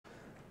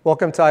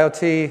Welcome to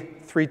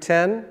IoT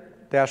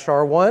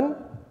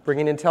 310-R1,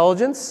 bringing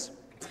intelligence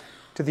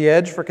to the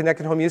edge for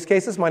connected home use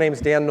cases. My name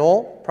is Dan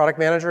Knoll, Product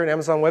Manager at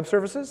Amazon Web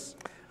Services.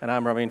 And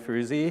I'm Ramin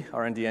Firouzi,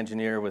 R&D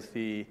Engineer with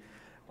the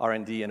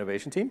R&D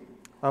Innovation Team.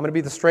 I'm going to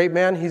be the straight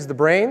man. He's the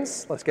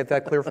brains. Let's get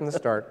that clear from the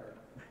start.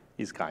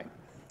 He's kind.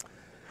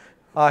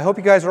 I hope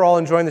you guys are all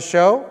enjoying the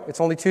show. It's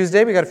only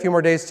Tuesday. We've got a few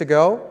more days to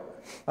go.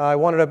 I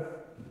wanted to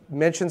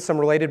mention some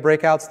related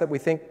breakouts that we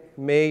think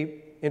may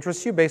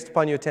interest you based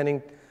upon you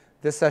attending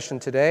this session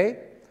today.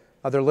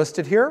 They're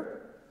listed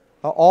here,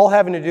 all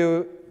having to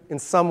do in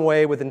some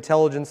way with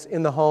intelligence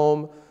in the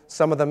home,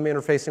 some of them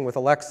interfacing with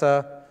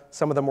Alexa,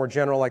 some of them more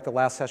general, like the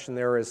last session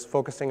there is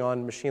focusing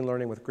on machine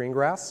learning with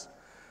Greengrass.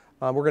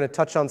 We're going to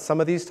touch on some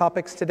of these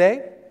topics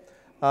today,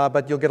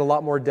 but you'll get a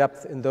lot more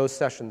depth in those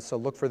sessions, so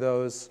look for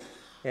those,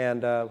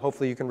 and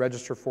hopefully you can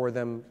register for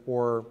them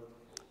or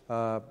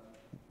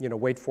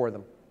wait for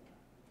them.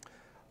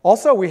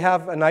 Also, we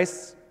have a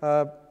nice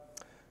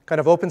kind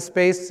of open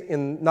space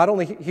in not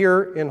only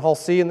here in Hall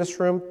C in this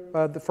room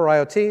for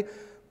IoT,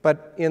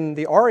 but in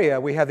the ARIA,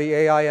 we have the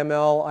AI,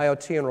 ML,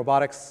 IoT, and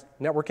Robotics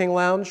Networking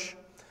Lounge.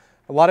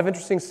 A lot of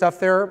interesting stuff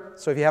there.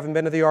 So if you haven't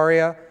been to the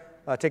ARIA,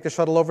 take the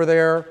shuttle over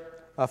there.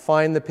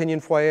 Find the Pinion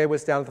Foyer,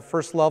 was down at the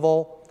first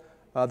level.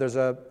 There's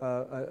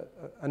a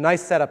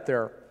nice setup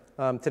there.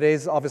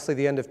 Today's obviously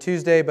the end of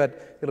Tuesday,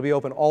 but it'll be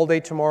open all day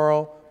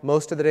tomorrow,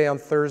 most of the day on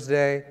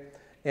Thursday,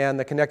 and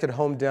the connected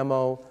home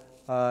demo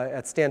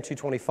at stand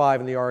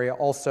 225 in the ARIA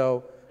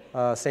also,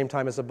 same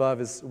time as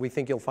above, is we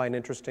think you'll find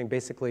interesting,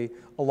 basically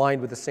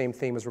aligned with the same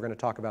theme as we're going to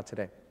talk about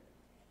today.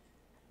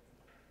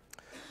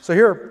 So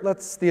here,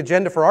 that's the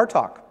agenda for our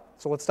talk.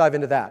 So let's dive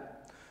into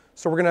that.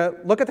 So we're going to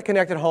look at the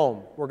connected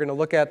home. We're going to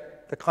look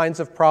at the kinds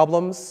of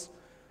problems,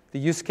 the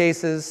use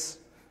cases,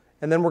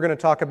 and then we're going to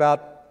talk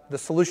about the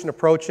solution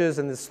approaches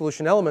and the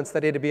solution elements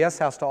that AWS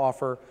has to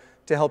offer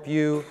to help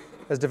you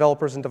as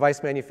developers and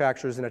device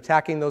manufacturers in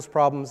attacking those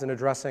problems and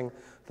addressing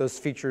those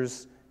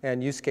features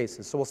and use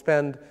cases. So we'll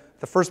spend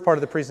the first part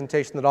of the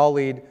presentation that I'll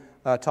lead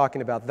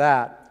talking about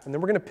that. And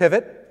then we're going to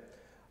pivot.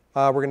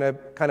 We're going to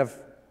kind of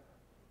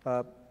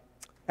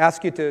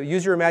ask you to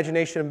use your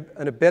imagination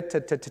in a bit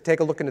to take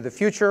a look into the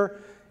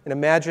future and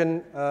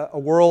imagine a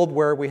world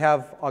where we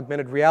have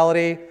augmented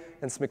reality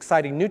and some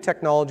exciting new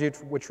technology,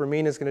 which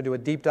Ramin is going to do a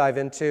deep dive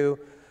into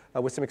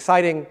with some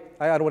exciting,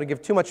 I don't want to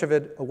give too much of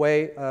it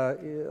away.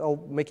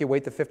 I'll make you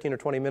wait the 15 or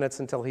 20 minutes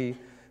until he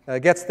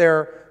gets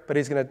there, but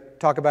he's going to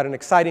talk about an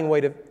exciting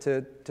way to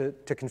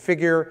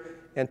configure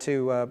and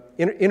to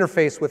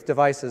interface with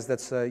devices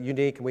that's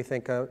unique and we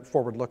think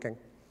forward-looking.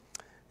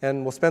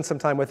 And we'll spend some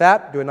time with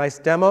that, do a nice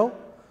demo.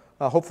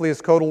 Hopefully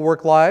his code will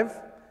work live,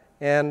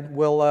 and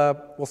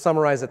we'll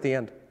summarize at the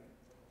end.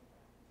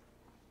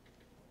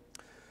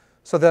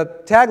 So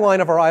the tagline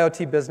of our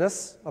IoT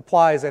business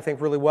applies, I think,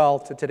 really well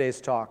to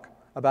today's talk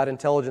about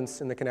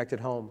intelligence in the connected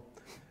home.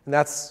 And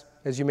that's,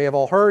 as you may have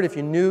all heard, if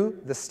you knew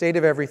the state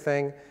of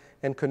everything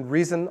and could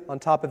reason on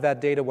top of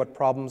that data, what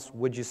problems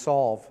would you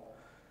solve?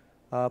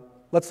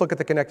 Let's look at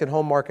the connected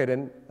home market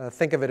and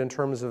think of it in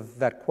terms of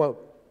that quote.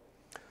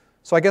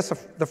 So I guess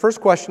the first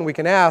question we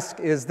can ask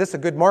is this a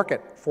good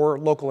market for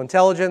local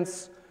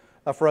intelligence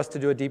for us to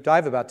do a deep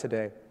dive about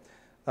today?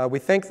 We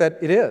think that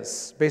it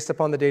is, based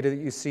upon the data that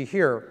you see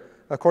here.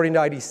 According to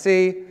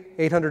IDC,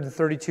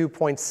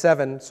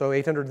 832.7, so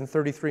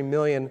 833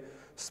 million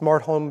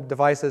smart home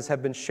devices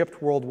have been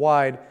shipped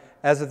worldwide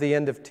as of the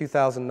end of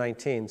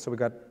 2019. So we've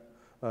got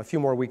a few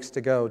more weeks to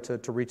go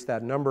to reach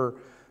that number.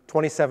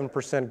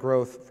 27%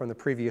 growth from the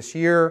previous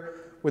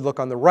year. We look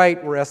on the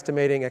right, we're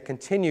estimating a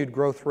continued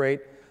growth rate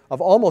of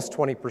almost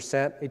 20%,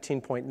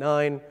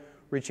 18.9,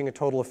 reaching a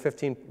total of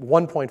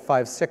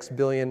 1.56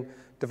 billion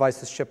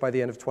devices shipped by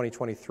the end of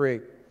 2023.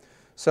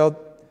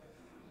 So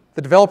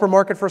the developer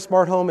market for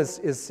smart home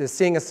is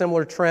seeing a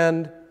similar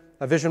trend.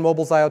 A Vision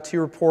Mobile's IoT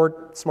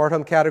report, smart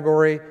home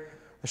category,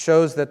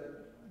 shows that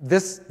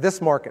this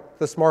market,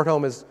 the smart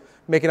home, is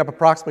making up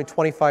approximately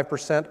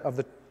 25% of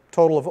the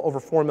total of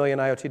over 4 million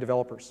IoT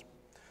developers.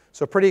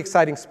 So a pretty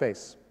exciting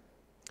space.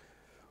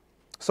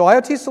 So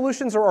IoT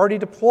solutions are already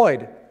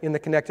deployed in the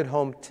connected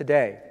home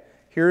today.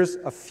 Here's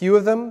a few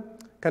of them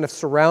kind of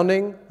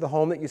surrounding the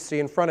home that you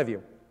see in front of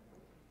you.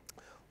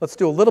 Let's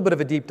do a little bit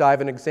of a deep dive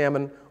and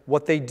examine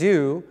what they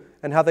do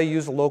and how they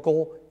use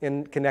local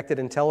and connected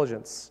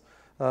intelligence.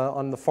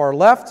 On the far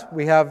left,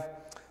 we have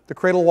the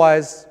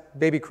CradleWise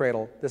baby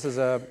cradle. This is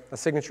a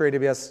signature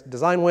AWS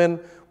design win.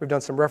 We've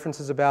done some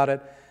references about it.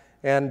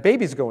 And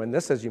babies go in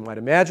this, as you might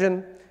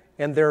imagine,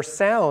 and their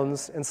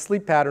sounds and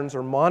sleep patterns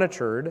are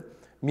monitored.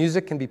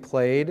 Music can be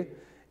played,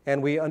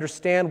 and we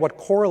understand what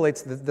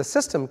correlates. The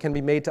system can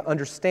be made to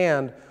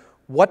understand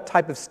what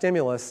type of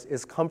stimulus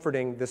is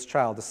comforting this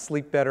child, to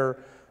sleep better,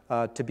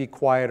 to be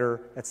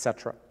quieter,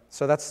 etc.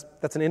 So that's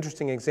an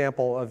interesting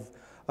example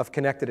of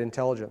connected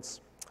intelligence.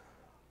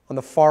 On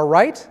the far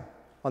right,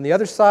 on the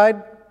other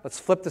side, let's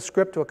flip the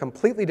script to a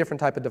completely different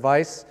type of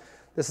device.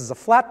 This is a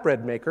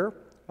flatbread maker,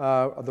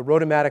 the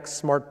Rotomatic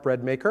Smart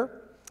Bread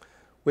Maker,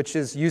 which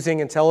is using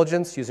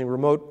intelligence, using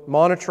remote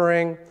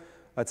monitoring,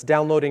 It's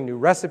downloading new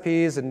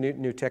recipes and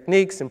new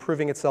techniques,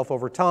 improving itself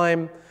over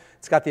time.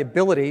 It's got the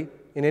ability,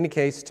 in any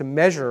case, to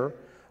measure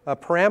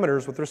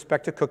parameters with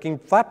respect to cooking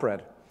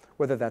flatbread,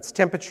 whether that's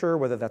temperature,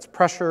 whether that's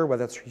pressure,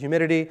 whether that's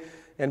humidity,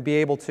 and be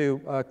able to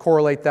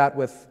correlate that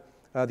with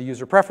the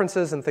user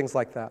preferences and things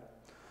like that.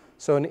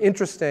 So an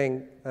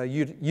interesting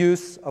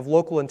use of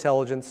local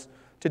intelligence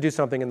to do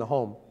something in the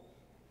home.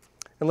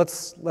 And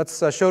let's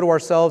show to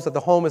ourselves that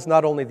the home is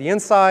not only the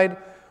inside,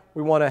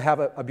 we want to have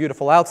a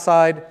beautiful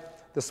outside.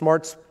 The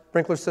smart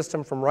sprinkler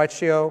system from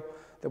Riccio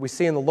that we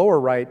see in the lower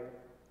right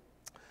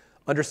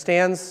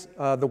understands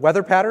the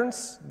weather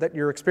patterns that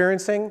you're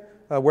experiencing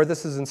where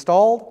this is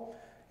installed.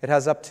 It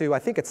has up to, I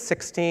think it's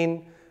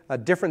 16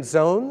 different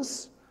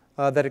zones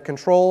that it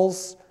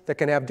controls that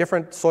can have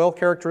different soil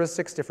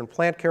characteristics, different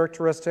plant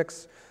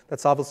characteristics.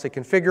 That's obviously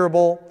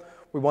configurable.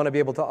 We want to be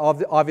able to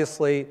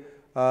obviously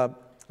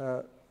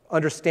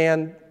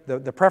understand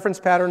the preference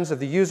patterns of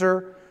the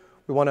user.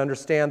 We want to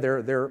understand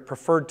their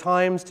preferred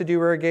times to do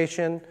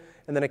irrigation,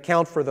 and then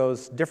account for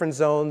those different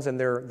zones and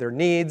their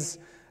needs,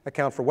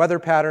 account for weather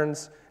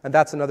patterns, and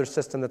that's another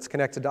system that's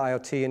connected to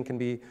IoT and can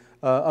be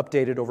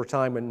updated over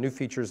time when new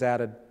features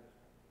added.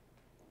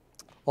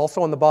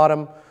 Also on the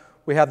bottom,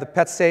 we have the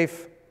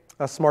PetSafe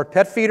smart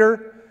pet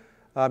feeder.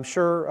 I'm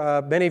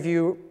sure many of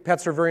you,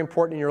 pets are very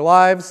important in your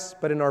lives,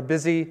 but in our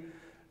busy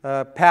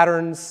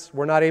patterns,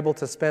 we're not able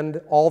to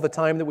spend all the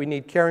time that we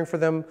need caring for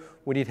them.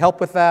 We need help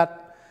with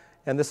that,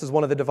 and this is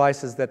one of the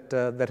devices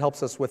that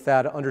helps us with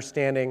that,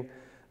 understanding,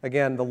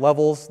 again, the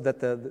levels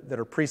that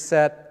are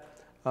preset,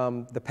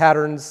 the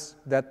patterns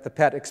that the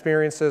pet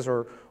experiences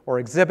or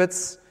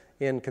exhibits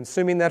in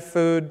consuming that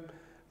food.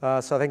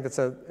 So I think that's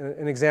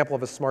an example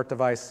of a smart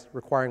device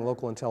requiring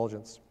local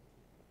intelligence.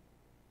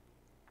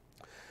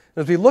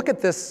 As we look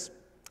at this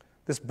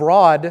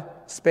broad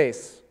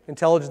space,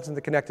 intelligence in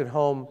the connected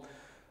home,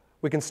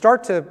 we can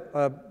start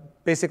to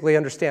basically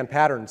understand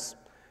patterns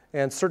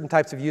and certain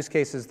types of use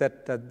cases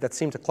that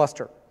seem to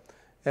cluster.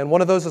 And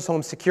one of those is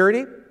home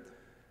security.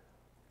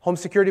 Home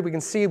security, we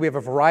can see we have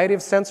a variety of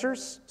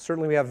sensors.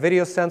 Certainly we have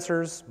video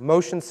sensors,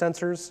 motion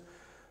sensors,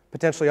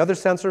 potentially other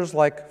sensors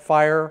like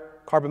fire,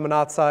 carbon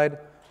monoxide,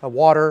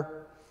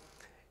 water.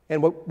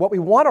 And what we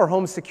want our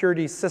home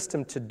security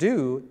system to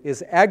do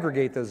is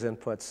aggregate those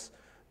inputs,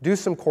 do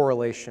some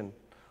correlation,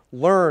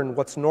 learn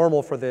what's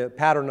normal for the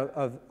pattern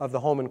of the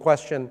home in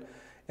question,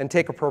 and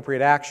take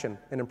appropriate action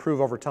and improve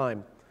over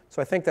time.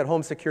 So I think that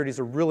home security is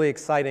a really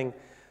exciting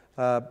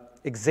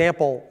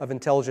example of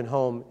intelligent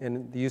home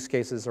and the use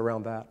cases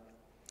around that.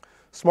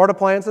 Smart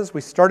appliances,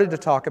 we started to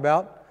talk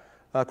about.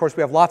 Of course,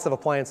 we have lots of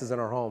appliances in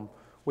our home.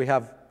 We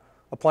have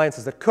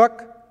appliances that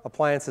cook,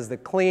 appliances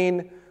that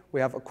clean. We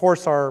have, of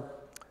course, our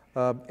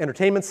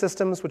entertainment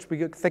systems, which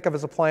we think of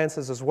as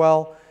appliances as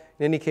well.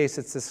 In any case,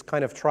 it's this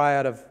kind of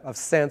triad of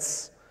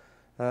sense,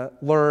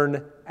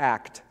 learn,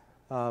 act.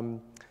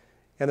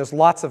 And there's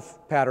lots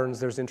of patterns.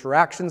 There's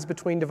interactions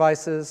between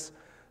devices.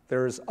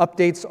 There's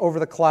updates over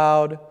the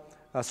cloud.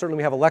 Certainly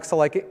we have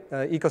Alexa-like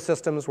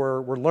ecosystems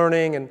where we're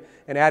learning and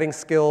adding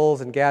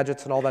skills and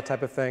gadgets and all that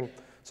type of thing.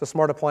 So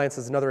smart appliance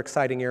is another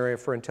exciting area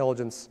for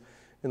intelligence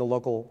in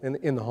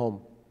the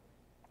home.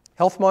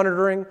 Health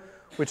monitoring,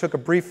 we took a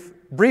brief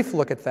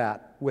look at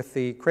that with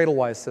the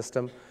CradleWise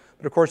system.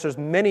 But of course, there's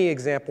many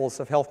examples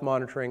of health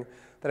monitoring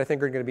that I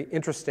think are going to be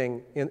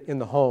interesting in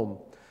the home.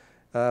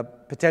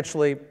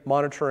 Potentially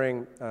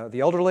monitoring the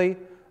elderly,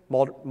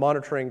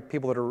 monitoring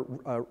people that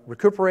are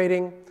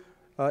recuperating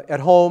at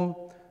home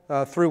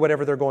through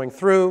whatever they're going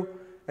through.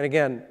 And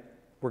again,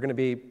 we're going to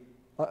be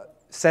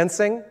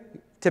sensing,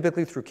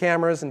 typically through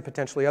cameras and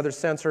potentially other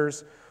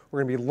sensors.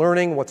 We're going to be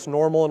learning what's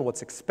normal and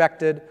what's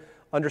expected,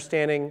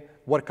 understanding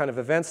what kind of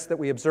events that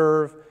we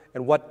observe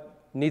and what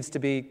needs to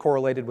be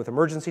correlated with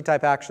emergency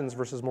type actions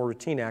versus more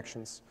routine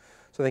actions.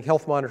 So I think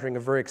health monitoring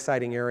is a very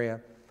exciting area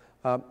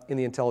in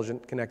the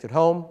intelligent connected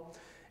home.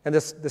 And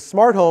this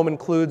smart home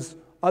includes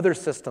other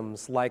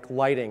systems like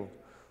lighting,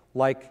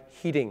 like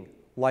heating,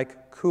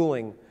 like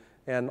cooling,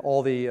 and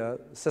all the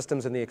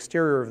systems in the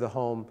exterior of the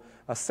home,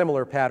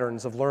 similar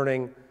patterns of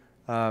learning,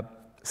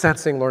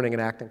 sensing, learning,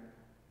 and acting.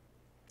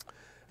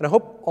 And I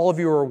hope all of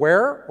you are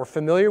aware or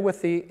familiar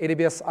with the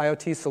AWS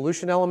IoT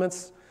solution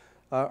elements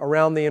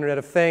around the Internet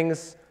of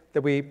Things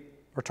that we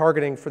are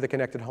targeting for the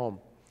connected home.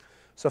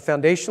 So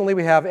foundationally,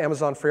 we have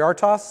Amazon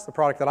FreeRTOS, the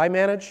product that I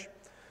manage.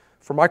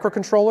 For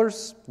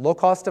microcontrollers,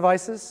 low-cost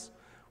devices,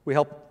 we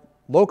help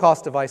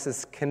low-cost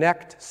devices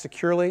connect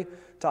securely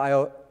to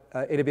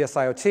AWS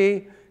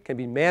IoT, can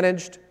be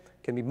managed,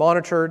 can be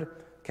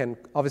monitored, can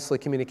obviously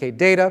communicate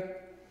data,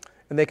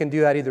 and they can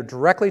do that either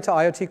directly to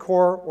IoT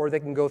Core or they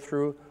can go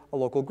through a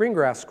local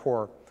Greengrass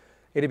core.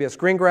 AWS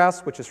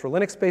Greengrass, which is for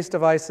Linux-based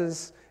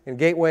devices and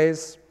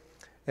gateways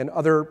and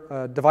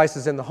other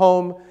devices in the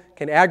home,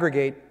 can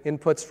aggregate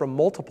inputs from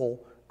multiple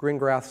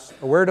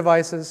Greengrass-aware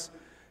devices,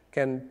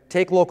 can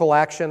take local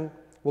action.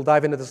 We'll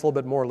dive into this a little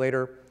bit more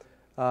later.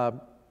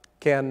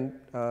 Can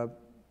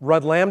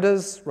run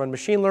lambdas, run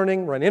machine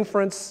learning, run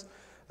inference,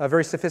 a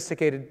very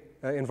sophisticated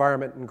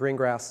environment in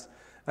Greengrass.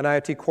 An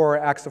IoT Core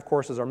acts, of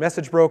course, as our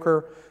message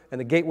broker and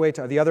the gateway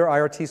to the other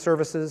IoT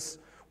services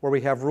where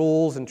we have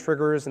rules and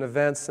triggers and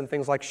events and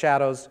things like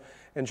shadows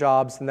and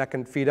jobs, and that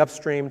can feed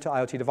upstream to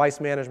IoT device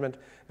management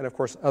and, of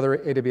course, other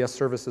AWS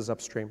services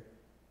upstream.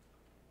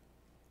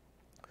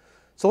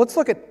 So let's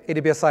look at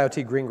AWS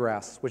IoT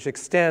Greengrass, which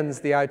extends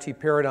the IoT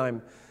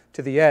paradigm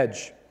to the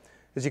edge.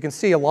 As you can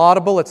see, a lot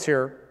of bullets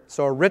here,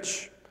 so a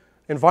rich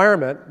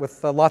environment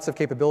with lots of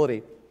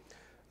capability.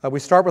 We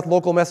start with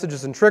local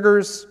messages and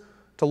triggers,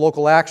 to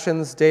local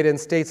actions, data and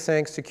state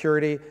sync,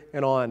 security,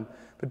 and on.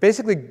 But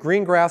basically,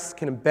 Greengrass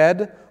can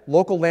embed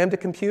local Lambda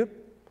compute,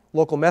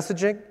 local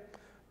messaging,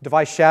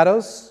 device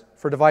shadows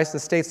for device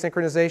and state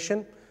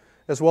synchronization,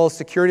 as well as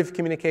security of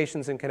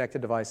communications and connected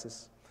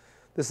devices.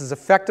 This is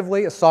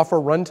effectively a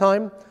software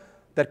runtime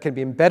that can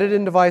be embedded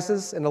in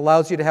devices and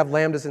allows you to have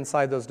Lambdas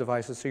inside those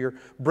devices. So you're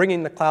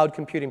bringing the cloud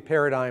computing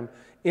paradigm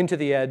into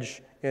the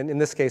edge, and in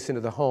this case,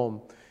 into the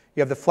home.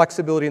 You have the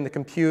flexibility in the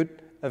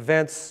compute,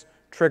 events,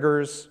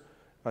 triggers,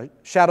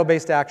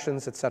 shadow-based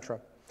actions, etc.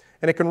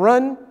 And it can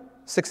run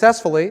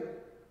successfully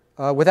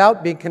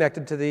without being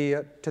connected to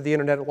the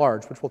internet at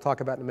large, which we'll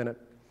talk about in a minute.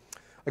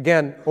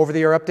 Again,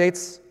 over-the-air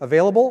updates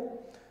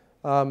available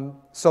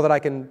so that I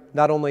can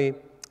not only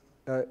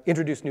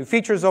introduce new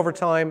features over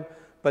time,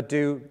 but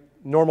do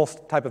normal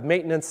type of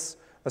maintenance.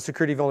 A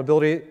security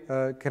vulnerability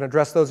can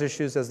address those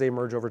issues as they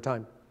emerge over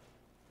time.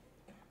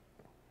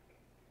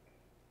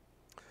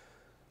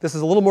 This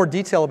is a little more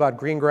detail about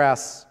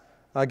Greengrass.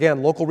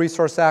 Again, local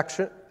resource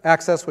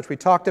access, which we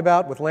talked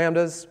about with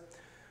Lambdas.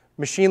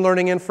 Machine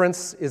learning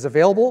inference is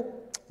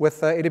available with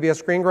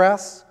AWS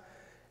Greengrass.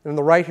 And on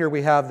the right here,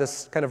 we have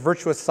this kind of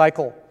virtuous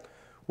cycle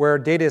where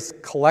data is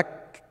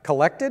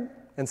collected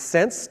and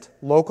sensed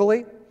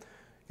locally.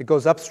 It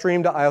goes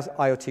upstream to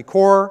IoT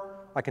Core.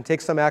 I can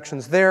take some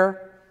actions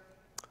there.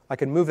 I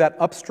can move that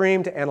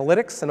upstream to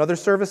analytics and other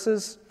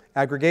services,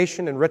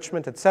 aggregation,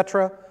 enrichment,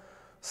 etc.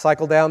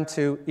 Cycle down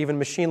to even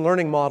machine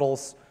learning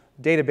models,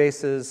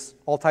 databases,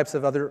 all types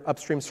of other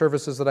upstream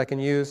services that I can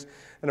use.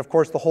 And of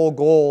course, the whole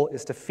goal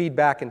is to feed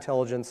back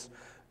intelligence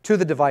to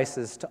the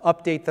devices, to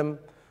update them,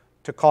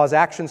 to cause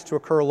actions to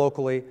occur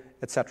locally,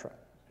 etc.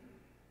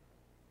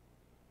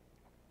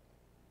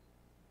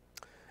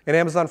 In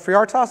Amazon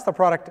FreeRTOS, the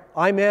product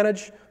I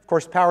manage, of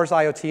course, powers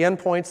IoT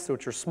endpoints,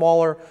 which are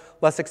smaller,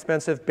 less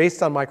expensive,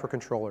 based on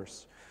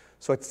microcontrollers.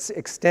 So it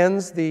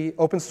extends the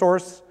open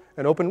source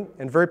and open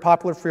and very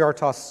popular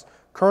FreeRTOS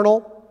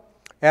kernel,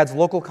 adds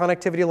local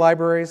connectivity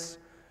libraries,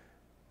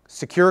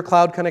 secure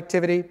cloud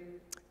connectivity,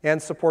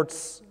 and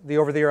supports the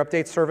over-the-air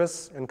update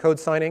service and code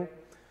signing,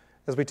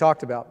 as we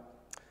talked about.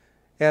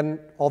 And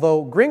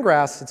although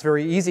Greengrass, it's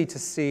very easy to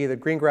see that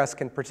Greengrass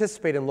can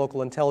participate in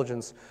local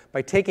intelligence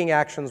by taking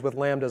actions with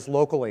Lambdas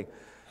locally,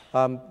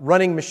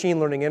 running machine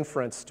learning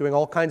inference, doing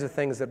all kinds of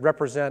things that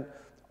represent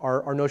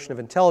our notion of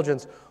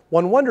intelligence.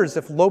 One wonders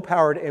if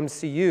low-powered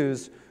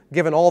MCUs,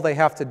 given all they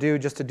have to do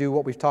just to do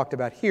what we've talked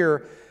about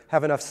here,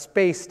 have enough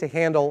space to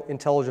handle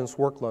intelligence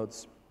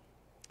workloads.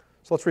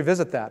 So let's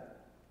revisit that.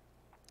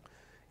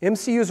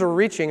 MCUs are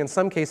reaching, in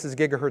some cases,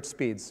 gigahertz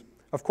speeds.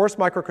 Of course,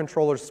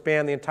 microcontrollers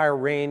span the entire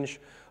range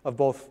of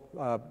both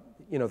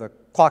the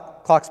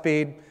clock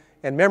speed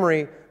and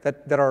memory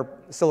that our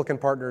silicon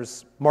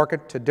partners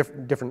market to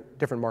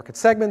different market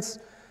segments.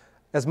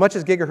 As much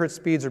as gigahertz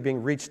speeds are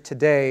being reached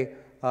today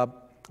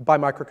by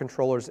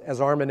microcontrollers,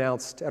 as ARM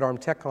announced at ARM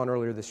TechCon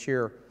earlier this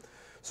year.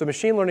 So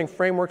machine learning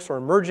frameworks are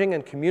emerging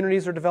and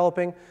communities are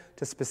developing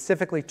to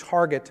specifically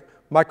target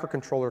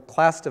microcontroller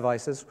class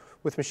devices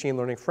with machine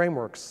learning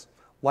frameworks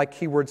like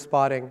keyword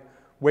spotting,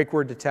 wake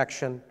word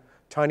detection,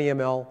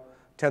 TinyML,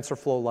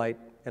 TensorFlow Lite,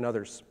 and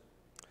others.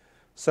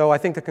 So I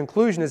think the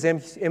conclusion is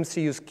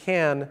MCUs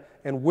can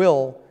and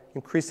will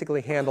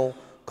increasingly handle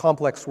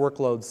complex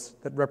workloads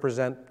that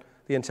represent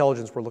the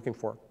intelligence we're looking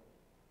for.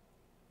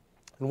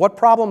 And what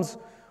problems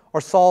are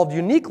solved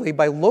uniquely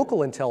by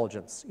local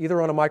intelligence, either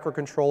on a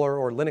microcontroller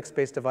or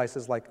Linux-based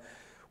devices like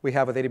we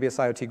have with AWS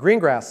IoT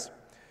Greengrass?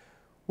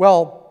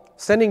 Well,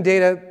 sending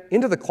data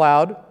into the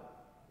cloud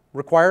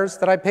requires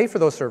that I pay for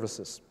those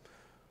services.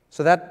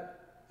 So that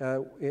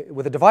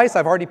with a device,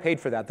 I've already paid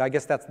for that. I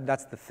guess that's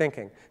the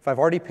thinking. If I've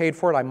already paid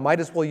for it, I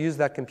might as well use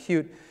that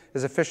compute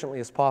as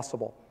efficiently as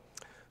possible.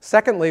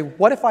 Secondly,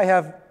 what if I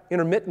have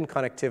intermittent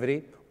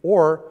connectivity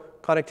or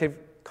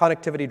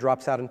connectivity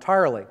drops out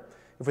entirely?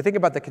 If we think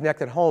about the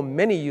connected home,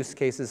 many use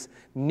cases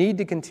need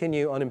to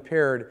continue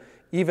unimpaired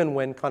even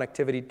when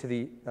connectivity to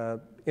the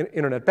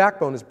internet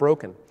backbone is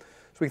broken.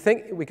 So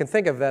we can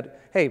think of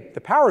that, hey,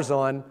 the power's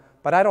on,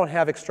 but I don't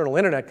have external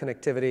internet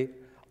connectivity.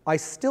 I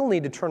still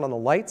need to turn on the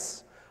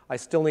lights. I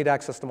still need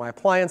access to my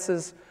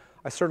appliances.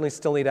 I certainly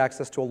still need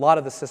access to a lot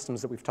of the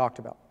systems that we've talked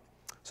about.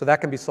 So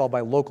that can be solved by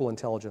local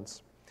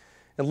intelligence.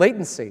 And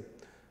latency.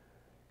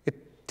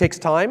 It takes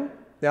time.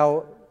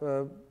 Now,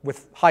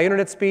 with high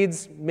internet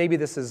speeds, maybe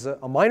this is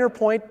a minor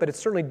point, but it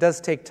certainly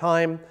does take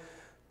time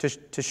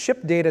to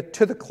ship data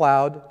to the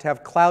cloud, to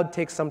have cloud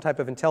take some type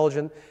of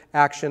intelligent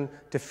action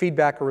to feed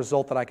back a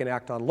result that I can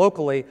act on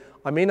locally.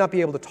 I may not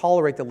be able to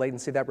tolerate the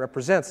latency that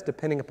represents,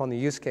 depending upon the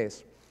use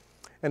case.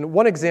 And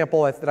one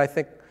example that I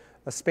think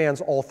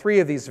spans all three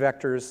of these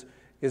vectors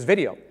is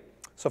video.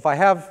 So if I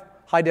have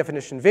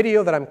high-definition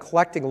video that I'm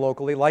collecting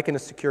locally, like in a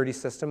security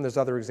system, there's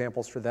other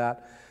examples for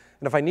that,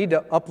 and if I need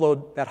to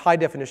upload that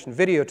high-definition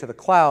video to the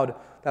cloud,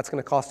 that's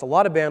going to cost a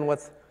lot of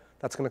bandwidth,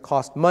 that's going to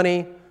cost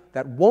money,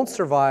 that won't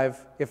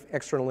survive if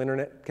external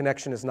internet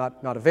connection is not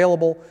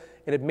available,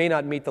 and it may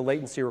not meet the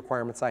latency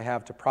requirements I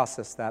have to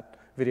process that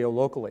video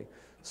locally.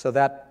 So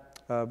that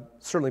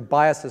certainly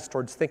biases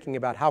towards thinking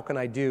about how can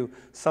I do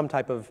some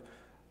type of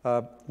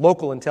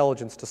local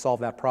intelligence to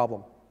solve that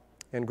problem.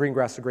 And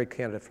Greengrass is a great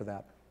candidate for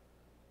that.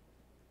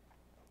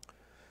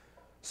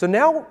 So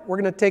now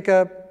we're going to take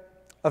a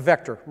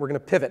vector. We're going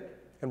to pivot,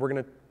 and we're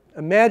going to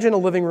imagine a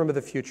living room of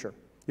the future.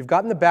 You've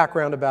gotten the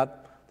background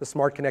about the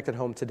smart connected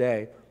home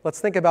today. Let's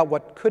think about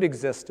what could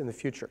exist in the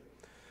future.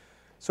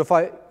 So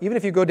even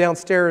if you go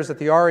downstairs at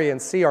the ARIA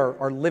and see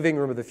our living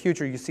room of the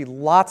future, you see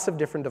lots of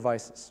different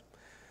devices.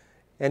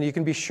 And you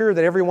can be sure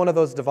that every one of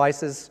those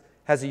devices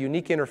has a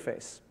unique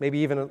interface, maybe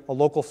even a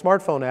local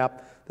smartphone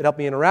app that help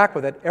me interact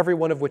with it, every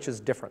one of which is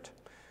different.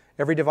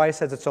 Every device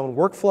has its own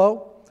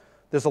workflow.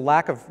 There's a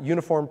lack of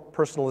uniform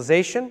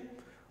personalization,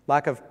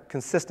 lack of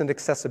consistent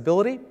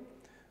accessibility.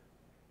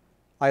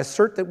 I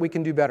assert that we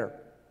can do better.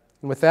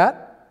 And with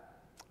that,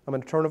 I'm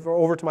going to turn it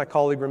over to my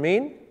colleague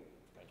Ramin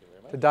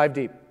to dive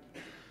deep.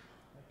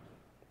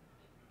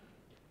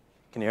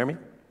 Can you hear me?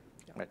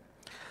 Right.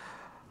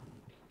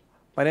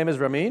 My name is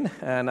Ramin,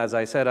 and as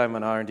I said, I'm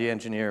an R&D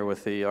engineer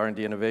with the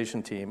R&D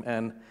innovation team.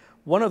 And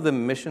one of the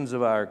missions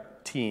of our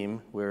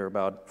team, we're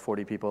about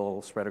 40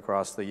 people spread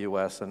across the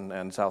US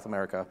and South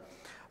America,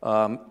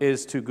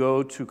 is to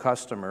go to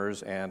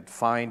customers and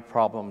find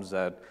problems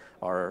that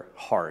are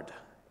hard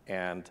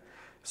and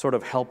sort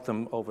of help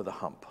them over the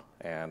hump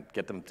and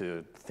get them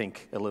to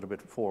think a little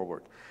bit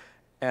forward.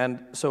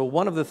 And so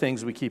one of the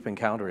things we keep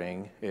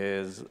encountering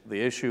is the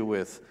issue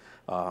with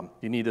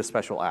you need a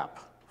special app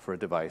for a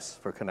device,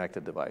 for a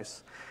connected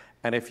device.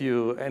 And if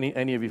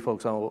any of you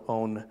folks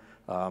own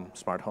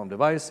smart home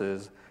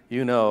devices,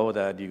 you know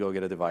that you go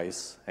get a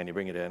device and you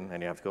bring it in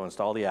and you have to go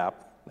install the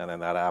app, and then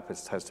that app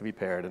has to be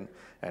paired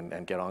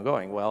and get on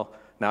going. Well,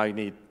 now you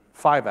need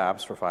 5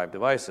 apps for 5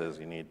 devices.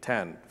 You need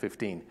 10,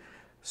 15.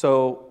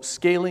 So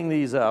scaling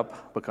these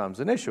up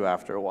becomes an issue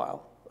after a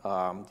while.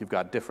 You've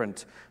got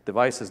different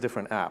devices,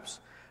 different apps.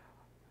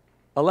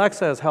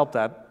 Alexa has helped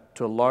that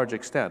to a large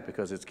extent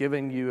because it's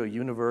giving you a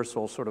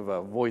universal sort of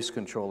a voice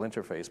control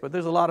interface. But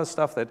there's a lot of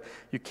stuff that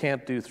you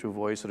can't do through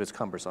voice that is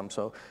cumbersome.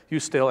 So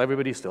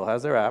everybody still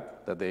has their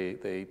app that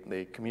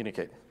they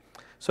communicate.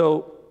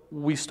 So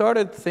we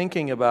started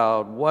thinking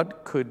about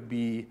what could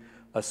be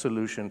a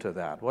solution to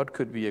that. What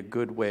could be a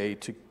good way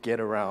to get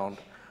around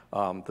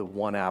the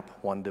one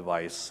app, one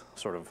device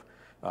sort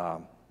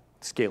of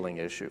scaling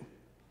issue.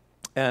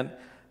 And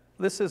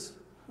this is,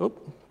 let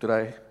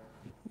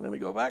me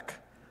go back.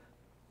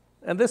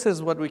 And this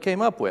is what we came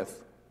up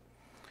with,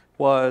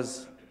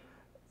 was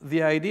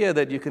the idea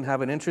that you can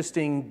have an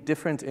interesting,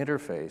 different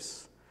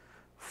interface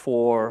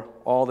for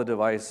all the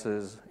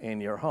devices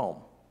in your home.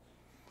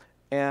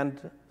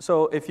 And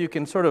so if you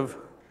can sort of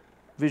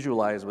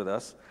visualize with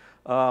us,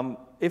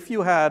 if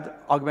you had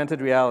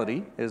augmented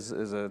reality is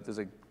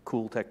a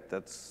cool tech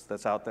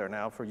that's out there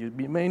now for you,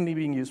 mainly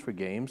being used for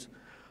games.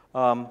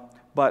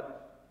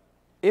 But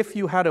if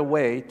you had a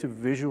way to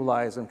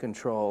visualize and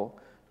control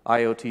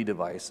IoT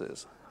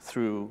devices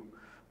through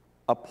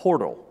a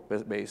portal,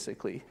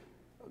 basically,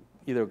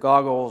 either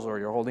goggles or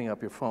you're holding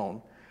up your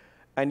phone,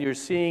 and you're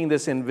seeing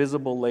this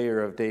invisible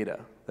layer of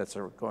data that's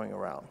going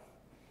around,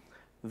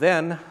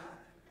 then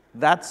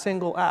that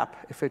single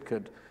app, if it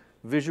could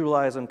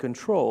visualize and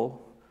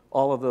control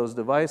all of those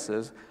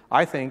devices,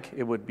 I think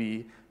it would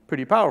be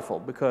pretty powerful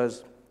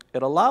because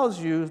it allows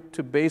you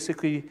to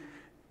basically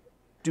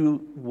do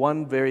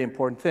one very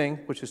important thing,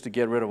 which is to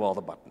get rid of all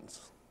the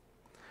buttons.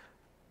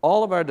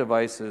 All of our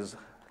devices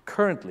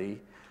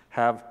currently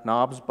have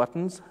knobs,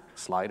 buttons,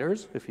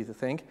 sliders, if you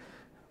think,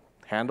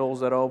 handles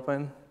that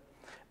open.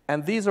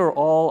 And these are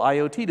all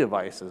IoT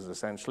devices,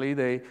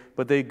 essentially.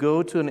 But they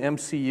go to an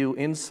MCU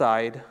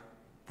inside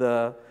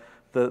the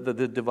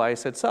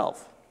device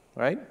itself,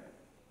 right?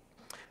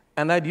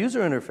 And that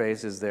user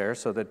interface is there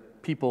so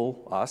that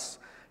people, us,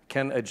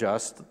 can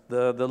adjust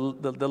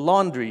the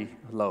laundry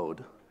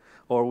load,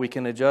 or we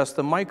can adjust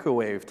the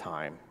microwave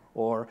time,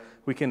 or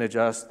we can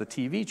adjust the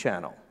TV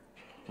channel,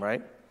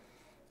 right?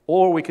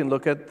 Or we can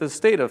look at the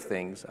state of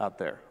things out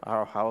there.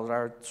 How are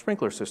our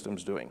sprinkler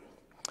systems doing?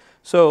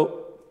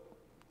 So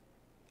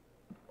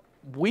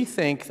we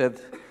think that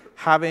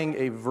having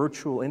a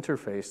virtual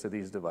interface to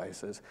these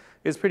devices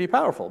is pretty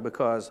powerful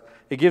because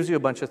it gives you a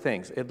bunch of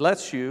things. It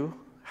lets you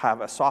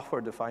have a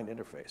software-defined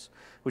interface,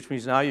 which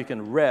means now you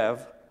can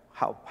rev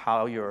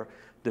how your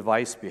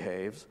device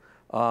behaves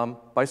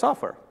by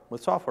software,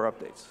 with software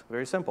updates.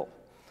 Very simple.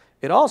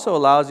 It also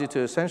allows you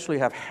to essentially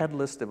have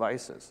headless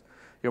devices.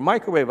 Your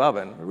microwave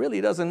oven really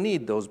doesn't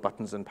need those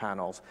buttons and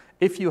panels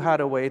if you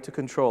had a way to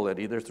control it,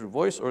 either through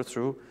voice or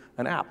through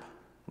an app,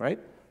 right?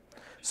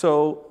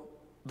 So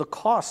the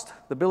cost,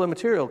 the bill of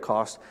material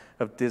cost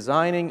of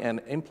designing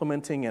and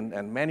implementing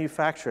and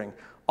manufacturing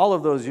all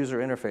of those user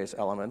interface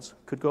elements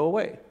could go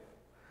away.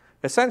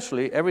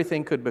 Essentially,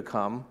 everything could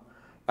become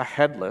a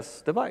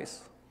headless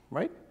device,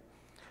 right?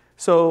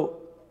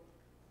 So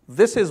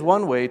this is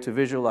one way to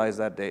visualize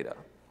that data,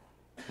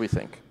 we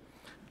think.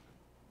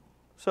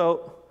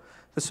 So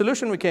the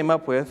solution we came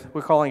up with,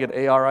 we're calling it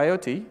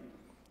AR-IoT.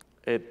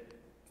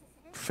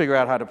 Figure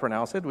out how to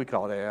pronounce it. We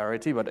call it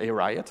AR-IoT, but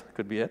A-Riot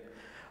could be it.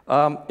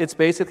 It's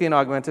basically an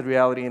augmented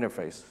reality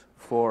interface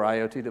for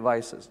IoT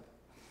devices.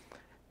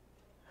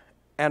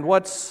 And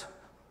what's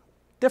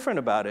different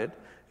about it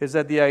is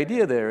that the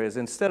idea there is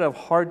instead of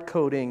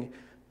hard-coding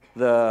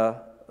the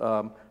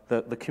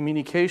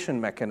communication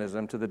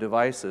mechanism to the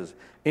devices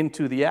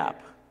into the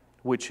app,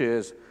 which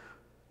is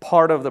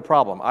part of the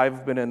problem.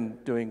 I've been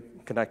doing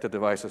connected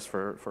devices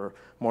for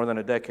more than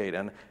a decade,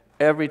 and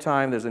every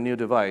time there's a new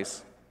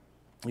device,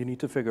 you need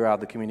to figure out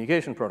the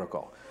communication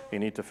protocol. You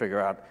need to figure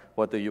out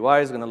what the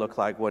UI is going to look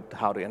like,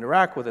 how to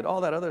interact with it,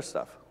 all that other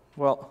stuff.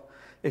 Well,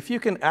 if you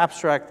can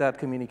abstract that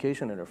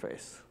communication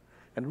interface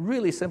and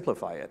really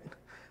simplify it,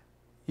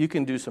 you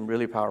can do some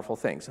really powerful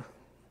things.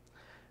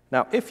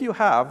 Now, if you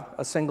have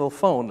a single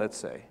phone, let's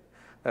say,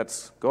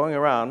 that's going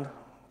around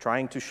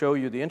trying to show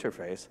you the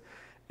interface,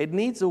 it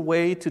needs a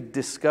way to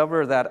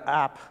discover that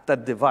app,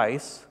 that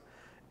device,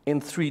 in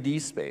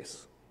 3D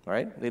space,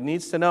 right? It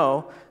needs to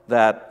know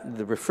that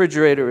the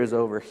refrigerator is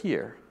over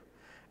here.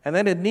 And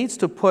then it needs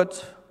to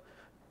put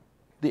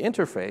the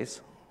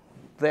interface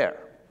there,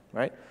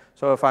 right?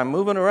 So if I'm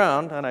moving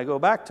around and I go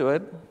back to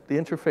it, the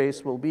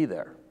interface will be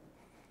there.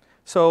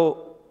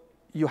 So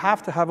you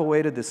have to have a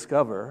way to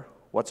discover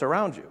what's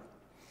around you.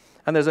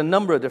 And there's a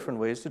number of different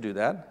ways to do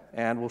that,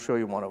 and we'll show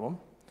you one of them.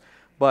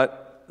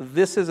 But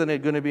this is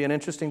going to be an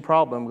interesting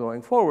problem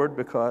going forward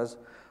because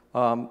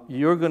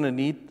you're going to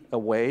need a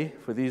way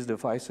for these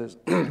devices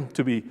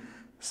to be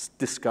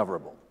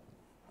discoverable,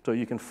 so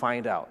you can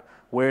find out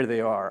where they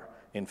are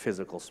in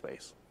physical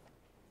space.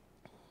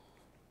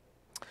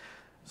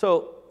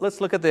 So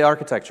let's look at the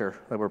architecture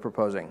that we're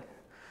proposing.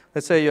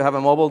 Let's say you have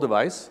a mobile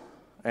device,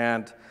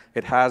 and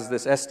it has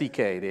this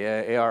SDK,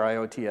 the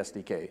AR-IoT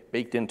SDK,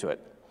 baked into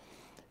it.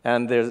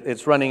 And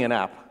it's running an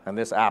app, and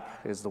this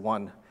app is the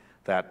one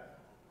that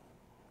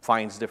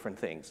finds different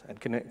things and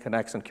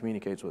connects and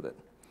communicates with it.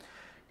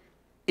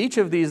 Each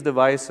of these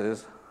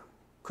devices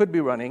could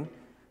be running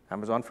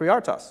Amazon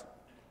FreeRTOS.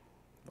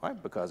 Why?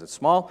 Because it's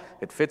small,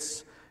 it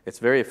fits, it's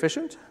very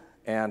efficient,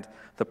 and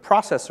the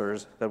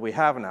processors that we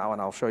have now,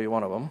 and I'll show you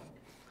one of them,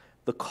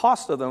 the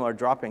cost of them are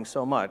dropping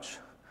so much,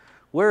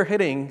 we're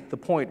hitting the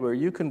point where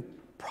you can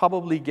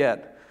probably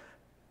get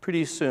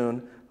pretty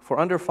soon, for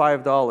under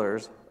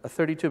 $5, a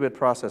 32-bit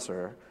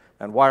processor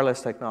and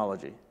wireless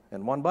technology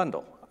in one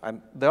bundle.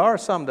 And there are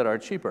some that are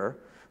cheaper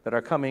that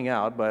are coming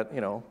out, but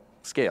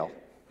scale.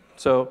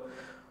 So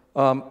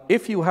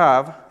if you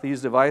have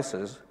these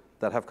devices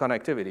that have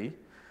connectivity,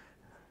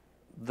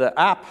 the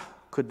app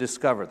could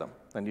discover them,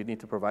 and you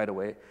need to provide a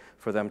way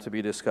for them to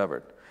be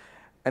discovered.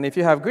 And if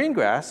you have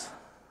Greengrass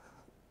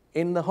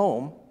in the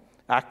home,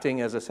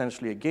 acting as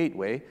essentially a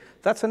gateway,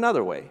 that's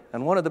another way.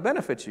 And one of the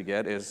benefits you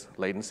get is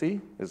latency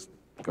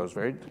goes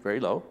very, very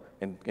low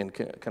in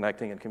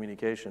connecting and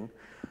communication.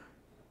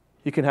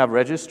 You can have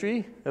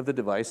registry of the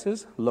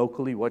devices,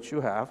 locally what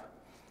you have.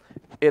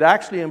 It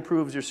actually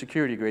improves your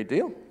security a great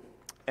deal.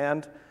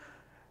 And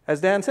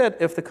as Dan said,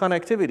 if the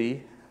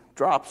connectivity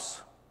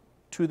drops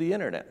to the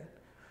internet,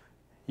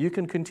 you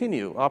can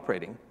continue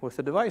operating with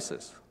the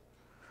devices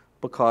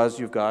because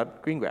you've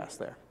got Greengrass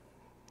there.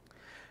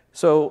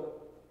 So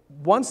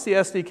once the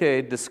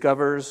SDK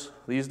discovers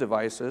these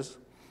devices,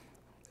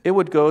 it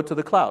would go to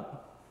the cloud,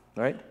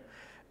 right?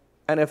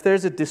 And if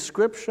there's a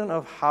description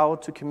of how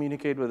to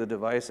communicate with the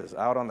devices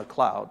out on the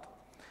cloud,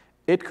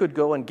 it could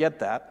go and get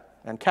that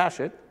and cache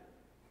it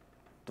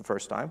the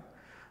first time,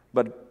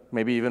 but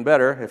maybe even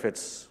better if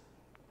it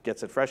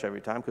gets it fresh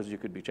every time because you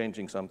could be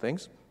changing some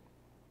things.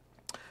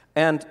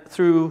 And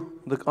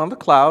on the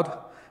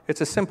cloud,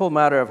 it's a simple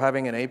matter of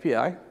having an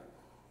API,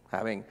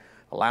 having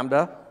a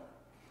Lambda,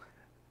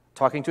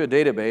 talking to a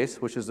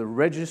database, which is the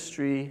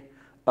registry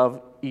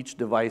of each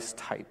device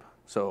type.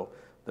 So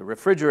the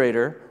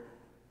refrigerator,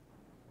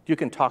 you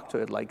can talk to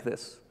it like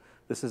this.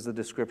 This is the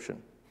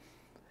description.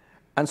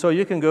 And so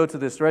you can go to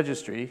this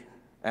registry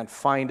and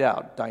find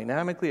out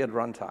dynamically at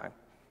runtime,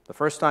 the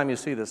first time you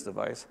see this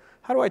device,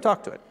 how do I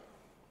talk to it,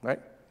 right?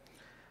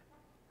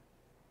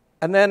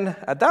 And then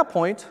at that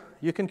point,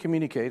 you can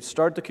communicate,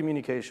 start the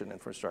communication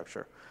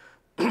infrastructure.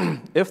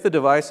 If the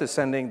device is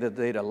sending the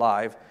data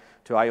live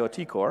to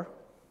IoT Core,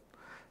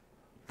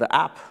 the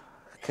app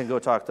can go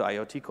talk to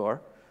IoT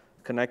Core,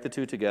 connect the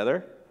two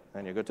together,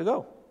 and you're good to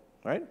go,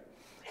 right?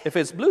 If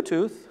it's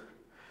Bluetooth,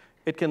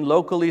 it can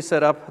locally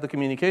set up the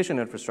communication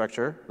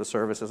infrastructure, the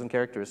services and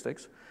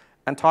characteristics,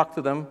 and talk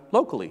to them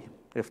locally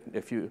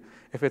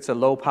if it's a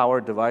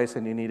low-powered device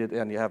and you need it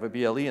and you have a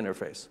BLE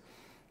interface.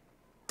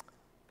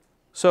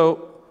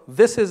 So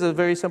this is a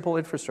very simple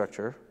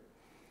infrastructure,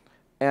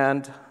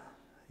 and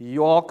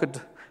you all could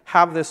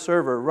have this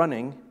server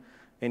running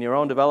in your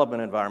own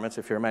development environments.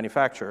 If you're a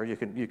manufacturer, you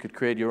could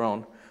create your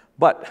own.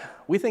 But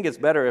we think it's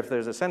better if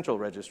there's a central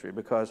registry,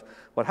 because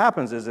what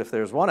happens is if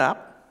there's one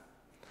app,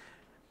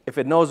 if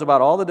it knows about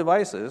all the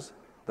devices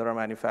that are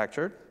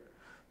manufactured,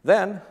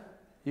 then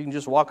you can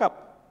just walk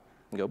up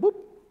and go, boop,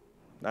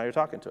 now you're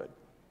talking to it.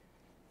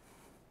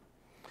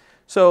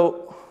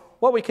 So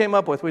what we came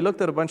up with, we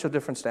looked at a bunch of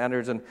different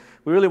standards, and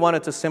we really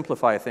wanted to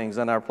simplify things,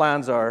 and our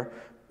plans are,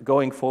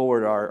 going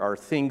forward, are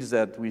things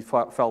that we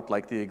felt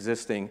like the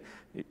existing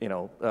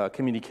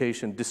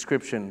communication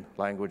description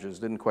languages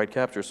didn't quite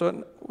capture.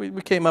 So we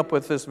came up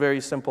with this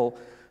very simple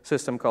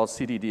system called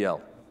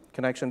CDDL,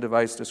 Connection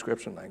Device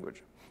Description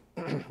Language.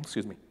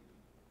 Excuse me.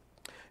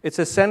 It's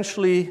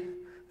essentially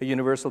a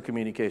universal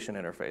communication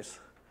interface,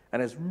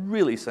 and it's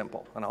really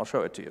simple, and I'll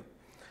show it to you.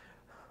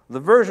 The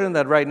version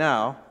that right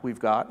now we've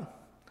got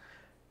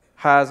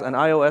has an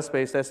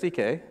iOS-based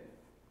SDK.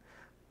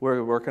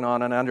 We're working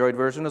on an Android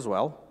version as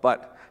well,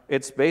 but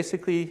it's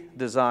basically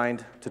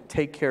designed to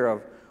take care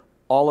of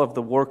all of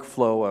the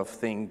workflow of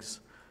things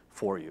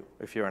for you.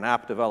 If you're an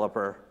app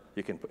developer,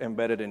 you can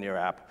embed it in your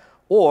app.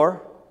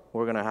 Or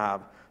we're going to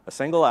have a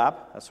single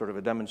app, that's sort of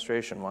a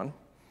demonstration one,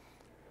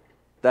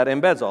 that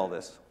embeds all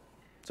this.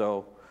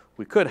 So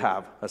we could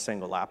have a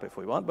single app if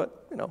we want,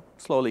 but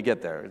slowly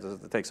get there.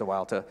 It takes a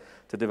while to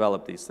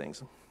develop these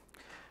things.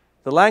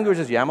 The language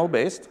is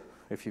YAML-based.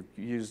 If you've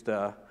used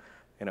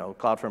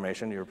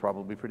CloudFormation, you're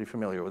probably pretty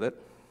familiar with it.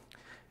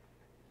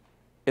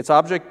 It's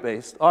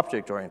object-based,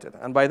 object-oriented.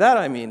 And by that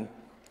I mean,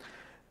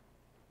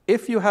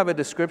 if you have a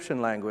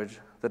description language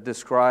that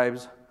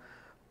describes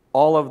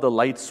all of the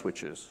light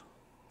switches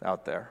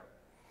out there,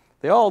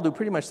 they all do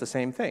pretty much the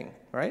same thing,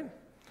 right?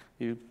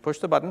 You push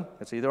the button,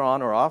 it's either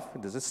on or off,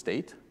 there's a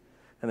state,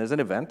 and there's an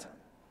event,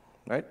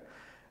 right?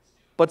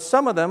 But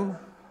some of them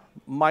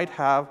might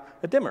have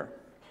a dimmer.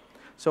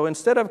 So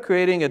instead of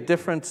creating a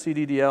different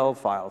CDDL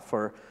file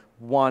for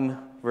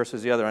one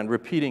versus the other and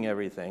repeating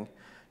everything,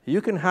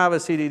 you can have a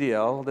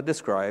CDDL that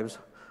describes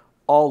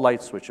all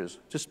light switches,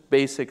 just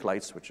basic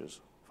light switches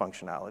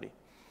functionality.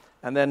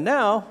 And then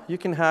now you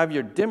can have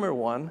your dimmer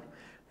one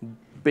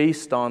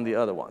based on the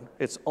other one.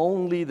 It's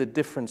only the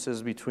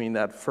differences between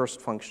that first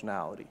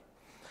functionality.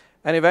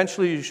 And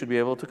eventually you should be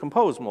able to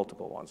compose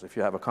multiple ones. If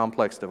you have a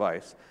complex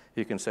device,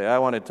 you can say, I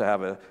wanted to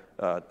have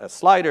a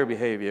slider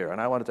behavior,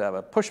 and I wanted to have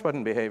a push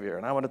button behavior,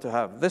 and I wanted to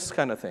have this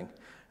kind of thing.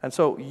 And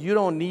so you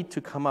don't need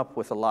to come up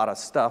with a lot of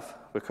stuff,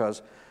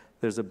 because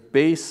there's a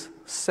base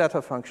set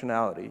of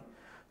functionality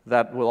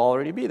that will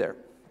already be there.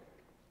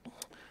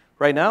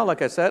 Right now,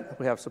 like I said,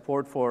 we have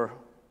support for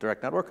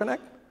Direct Network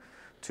Connect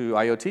to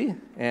IoT,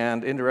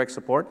 and indirect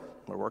support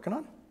we're working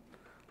on.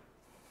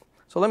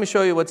 So let me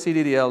show you what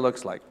CDDL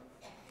looks like.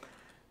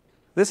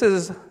 This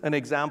is an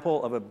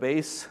example of a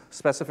base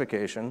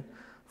specification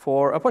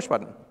for a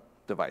push-button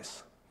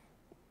device.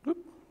 Oop,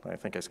 I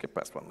think I skipped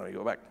past one. Let me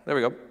go back. There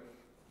we go.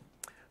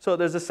 So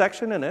there's a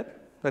section in it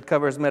that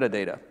covers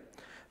metadata.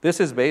 This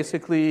is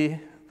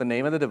basically the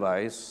name of the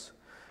device.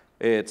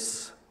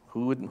 It's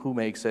who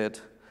makes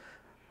it.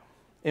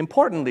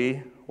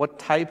 Importantly, what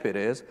type it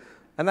is.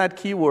 And that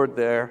keyword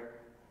there,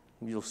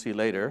 you'll see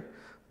later.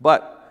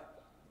 But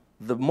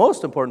the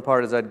most important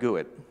part is that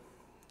GUID.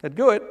 That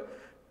GUID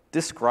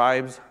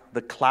describes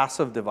the class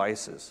of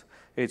devices.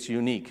 It's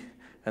unique.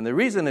 And the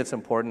reason it's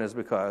important is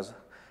because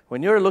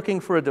when you're looking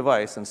for a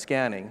device and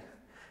scanning,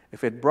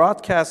 if it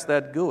broadcasts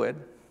that GUID,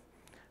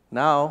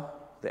 now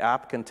the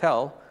app can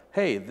tell,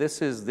 hey,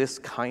 this is this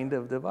kind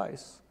of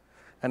device.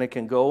 And it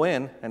can go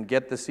in and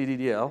get the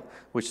CDDL,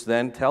 which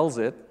then tells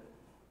it,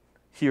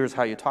 here's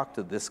how you talk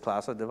to this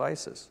class of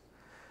devices.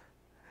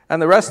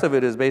 And the rest of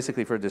it is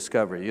basically for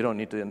discovery. You don't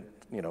need to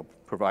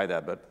provide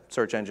that, but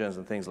search engines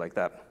and things like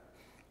that.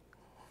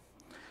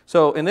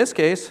 So in this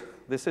case,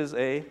 this is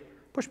a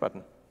push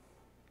button.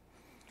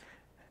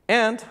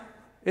 And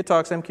it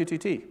talks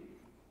MQTT,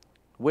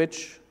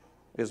 which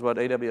is what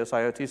AWS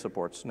IoT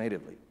supports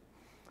natively.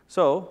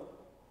 So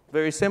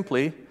very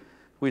simply,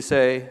 we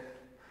say,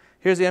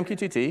 here's the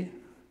MQTT.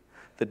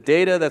 The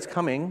data that's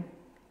coming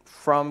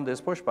from this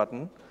push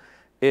button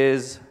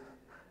is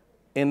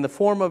in the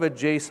form of a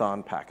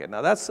JSON packet.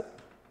 Now that's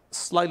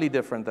slightly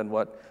different than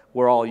what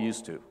we're all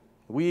used to.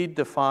 We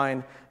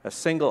define a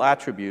single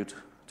attribute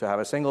to have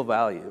a single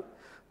value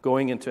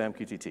going into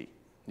MQTT,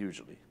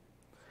 usually.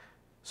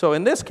 So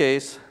in this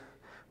case,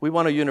 we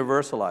want to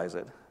universalize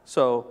it.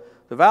 So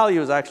the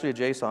value is actually a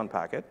JSON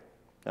packet,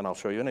 and I'll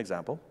show you an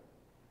example,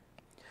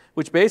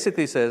 which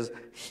basically says,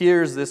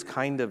 here's this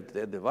kind of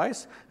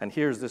device, and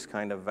here's this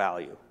kind of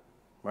value,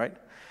 right?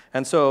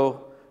 And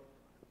so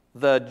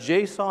the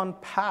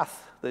JSON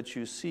path that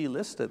you see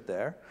listed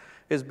there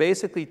is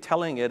basically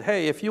telling it,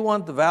 hey, if you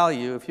want the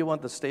value, if you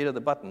want the state of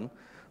the button,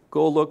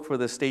 go look for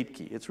the state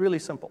key. It's really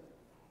simple.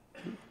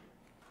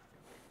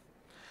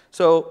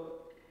 So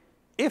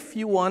if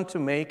you want to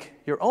make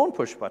your own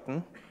push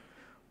button,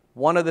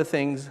 one of the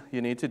things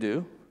you need to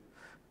do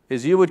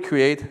is you would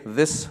create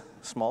this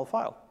small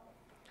file,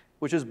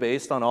 which is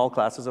based on all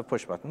classes of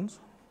push buttons.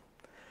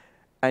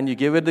 and you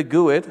give it the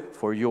GUID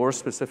for your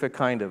specific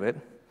kind of it.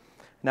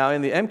 Now,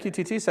 in the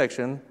MQTT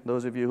section,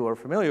 those of you who are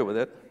familiar with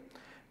it,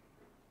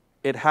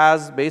 it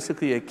has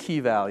basically a key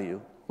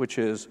value, which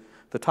is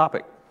the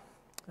topic.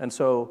 And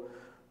so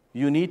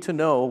you need to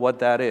know what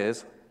that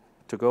is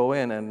to go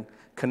in and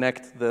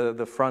connect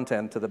the front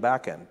end to the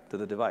back end, to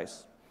the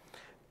device.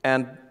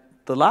 And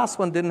the last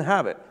one didn't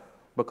have it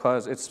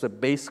because it's the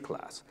base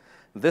class.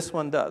 This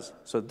one does.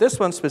 So this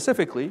one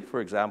specifically,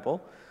 for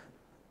example,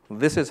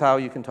 this is how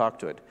you can talk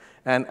to it.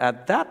 And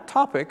at that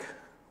topic,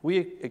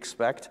 we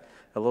expect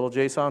a little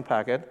JSON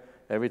packet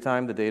every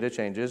time the data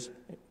changes,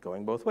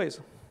 going both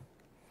ways.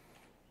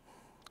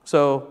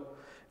 So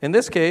in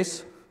this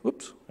case,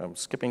 oops, I'm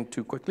skipping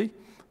too quickly.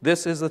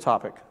 This is the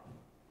topic.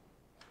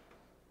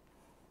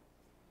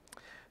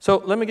 So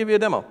let me give you a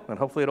demo, and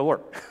hopefully it'll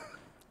work.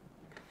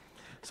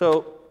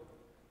 So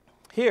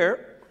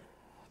here,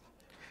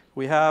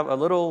 we have a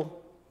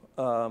little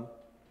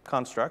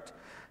construct.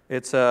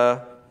 It's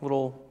a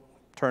little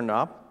turn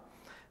knob.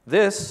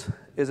 This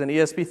is an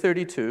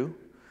ESP32,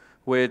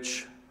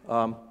 which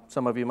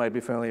some of you might be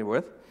familiar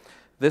with.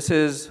 This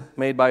is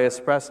made by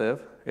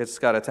Espressif. It's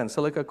got a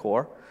Tensilica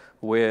core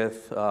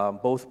with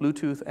both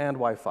Bluetooth and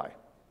Wi-Fi.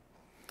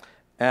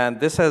 And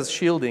this has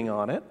shielding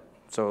on it.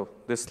 So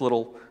this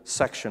little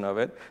section of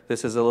it,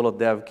 this is a little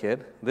dev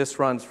kit. This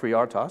runs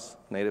FreeRTOS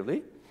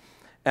natively.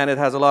 And it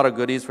has a lot of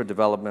goodies for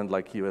development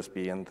like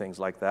USB and things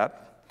like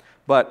that.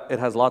 But it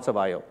has lots of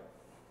I/O.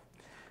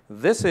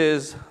 This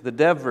is the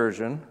dev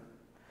version.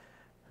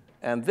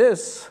 And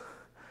this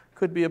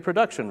could be a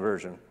production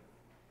version.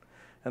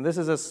 And this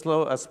is as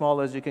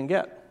small as you can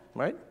get,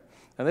 right?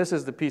 And this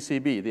is the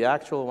PCB. The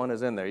actual one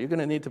is in there. You're going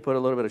to need to put a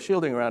little bit of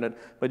shielding around it,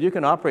 but you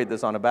can operate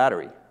this on a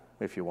battery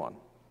if you want,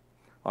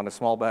 on a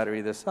small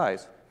battery this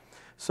size.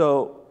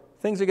 So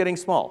things are getting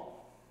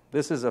small.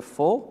 This is a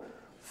full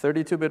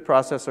 32-bit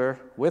processor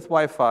with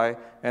Wi-Fi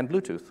and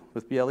Bluetooth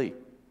with BLE.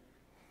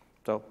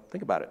 So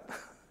think about it.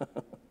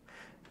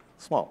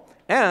 Small.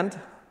 And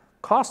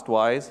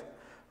cost-wise,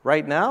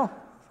 right now,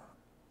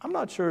 I'm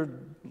not sure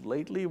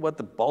lately what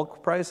the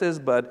bulk price is,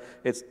 but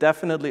it's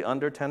definitely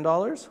under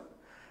 $10.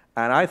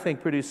 And I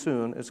think pretty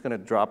soon it's going to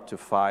drop to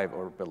 $5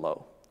 or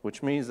below,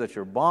 which means that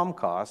your BOM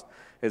cost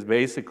is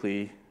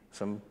basically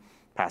some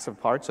passive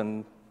parts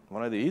and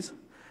one of these,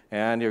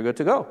 and you're good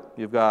to go.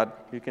 You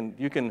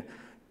can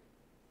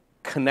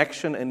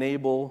connection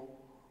enable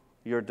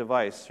your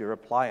device, your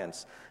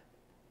appliance,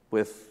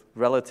 with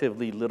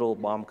relatively little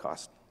BOM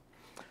cost.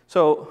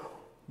 So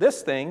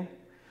this thing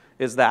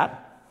is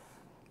that,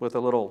 with a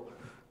little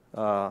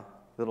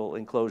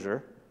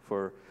enclosure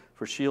for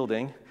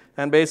shielding,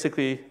 and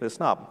basically this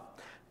knob.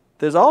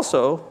 There's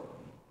also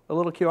a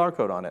little QR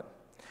code on it.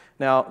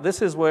 Now,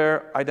 this is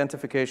where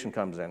identification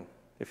comes in.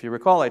 If you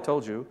recall, I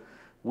told you,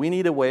 we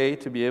need a way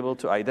to be able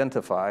to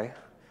identify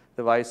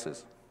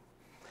devices.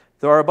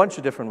 There are a bunch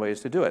of different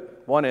ways to do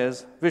it. One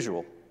is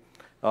visual.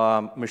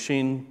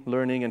 Machine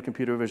learning and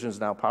computer vision is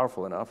now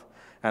powerful enough,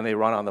 and they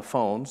run on the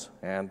phones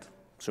and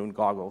soon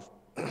goggles.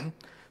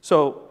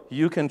 So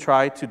you can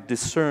try to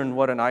discern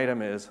what an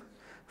item is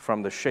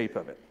from the shape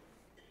of it.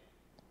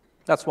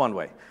 That's one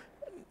way.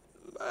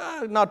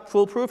 Not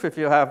foolproof. If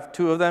you have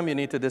two of them, you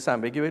need to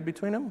disambiguate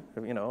between them.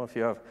 You know, if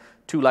you have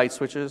two light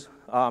switches.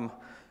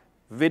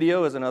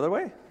 Video is another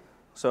way.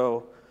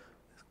 So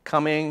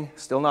coming,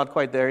 still not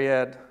quite there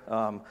yet.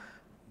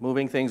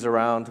 Moving things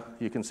around.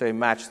 You can say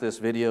match this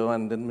video,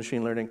 and then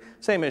machine learning,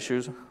 same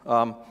issues.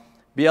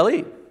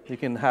 BLE, you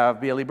can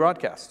have BLE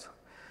broadcast.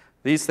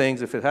 These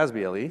things, if it has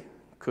BLE,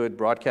 could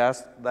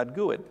broadcast that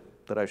GUID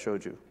that I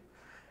showed you.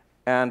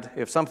 And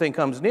if something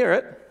comes near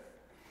it,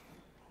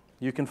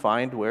 you can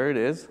find where it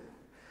is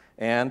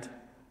and,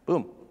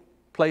 boom,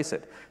 place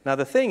it. Now,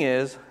 the thing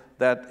is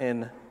that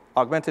in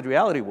augmented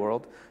reality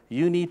world,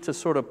 you need to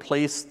sort of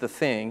place the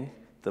thing,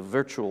 the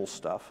virtual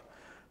stuff,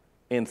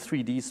 in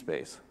 3D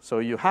space. So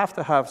you have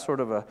to have sort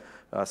of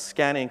a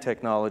scanning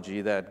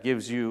technology that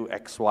gives you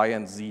X, Y,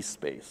 and Z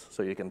space,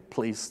 so you can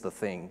place the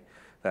thing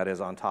that is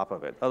on top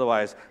of it.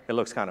 Otherwise, it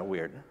looks kind of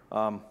weird.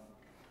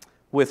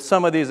 With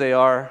some of these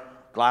AR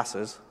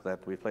glasses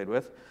that we played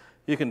with,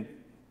 you can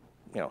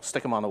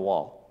stick them on the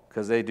wall,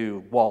 because they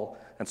do wall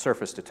and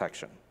surface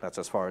detection. That's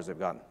as far as they've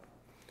gotten.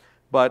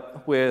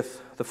 But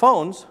with the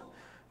phones,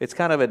 it's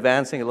kind of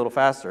advancing a little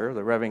faster.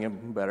 They're revving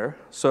them better.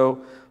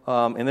 So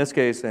in this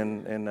case,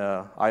 in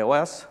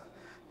iOS,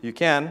 you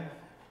can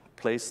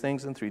place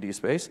things in 3D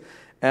space.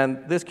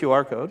 And this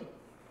QR code,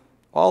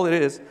 all it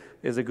is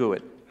a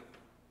GUID.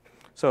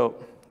 So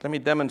let me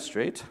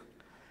demonstrate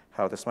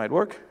how this might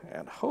work,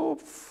 and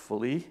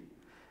hopefully,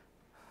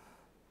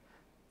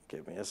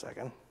 give me a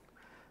second.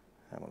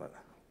 I'm going to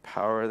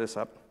power this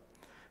up,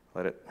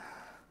 let it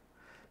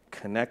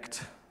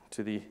connect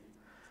to the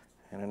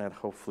internet,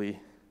 hopefully.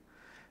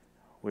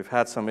 We've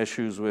had some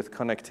issues with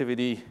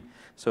connectivity,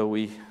 so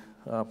we...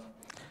 Let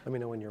me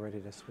know when you're ready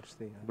to switch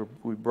the...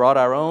 We brought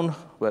our own,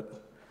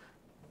 but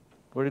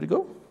where did it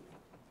go?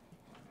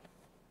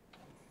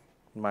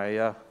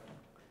 My...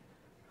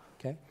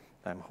 Okay.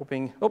 I'm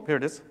hoping... Oh, here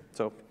it is.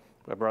 So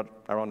I brought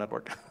our own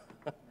network.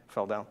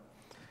 fell down.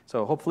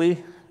 So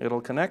hopefully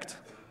it'll connect.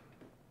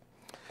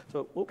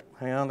 So,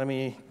 hang on, let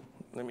me.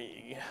 Did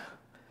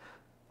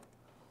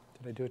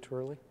I do it too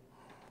early?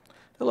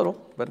 A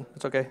little, but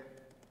it's okay.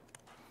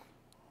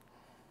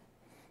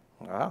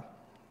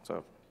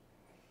 So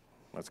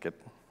let's get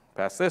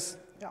past this.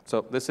 Yeah.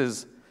 So this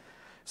is,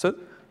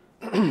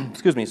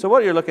 excuse me. So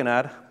what you're looking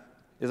at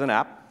is an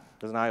app,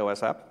 is an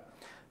iOS app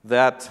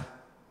that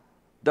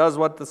does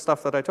the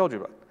stuff that I told you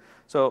about.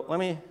 So let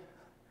me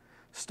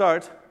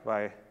start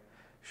by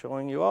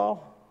showing you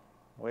all.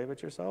 Wave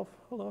at yourself.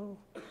 Hello.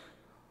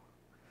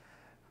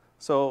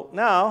 So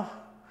now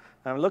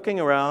I'm looking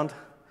around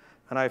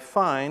and I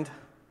find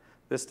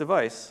this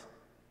device.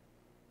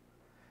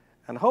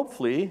 And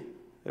hopefully,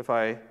 if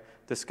I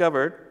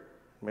discovered,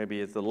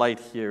 maybe the light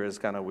here is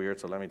kind of weird,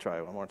 so let me try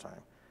it one more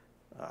time.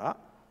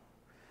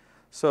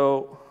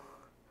 So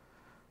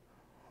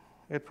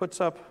it puts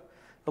up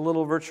a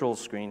little virtual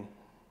screen,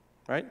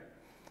 right?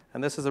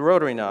 And this is a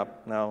rotary knob.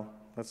 Now,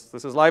 this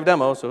is live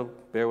demo, so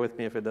bear with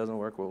me if it doesn't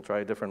work. We'll try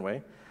a different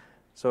way.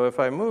 So if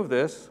I move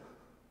this,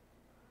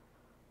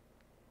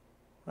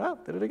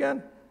 did it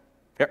again.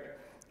 Here,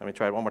 let me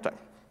try it one more time.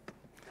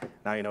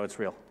 Now you know it's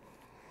real.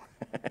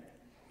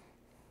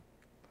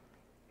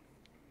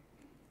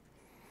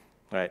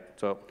 All right,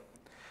 so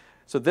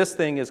this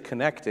thing is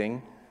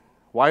connecting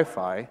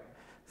Wi-Fi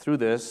through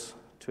this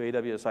to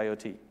AWS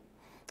IoT.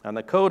 And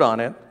the code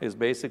on it is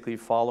basically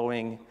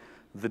following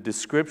the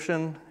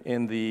description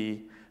in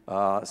the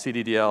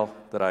CDDL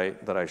that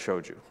I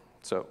showed you.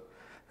 So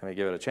let me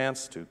give it a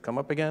chance to come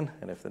up again,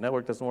 and if the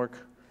network doesn't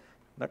work,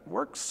 that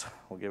works.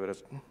 We'll give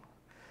it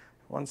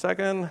 1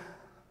 second.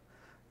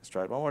 Let's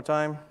try it one more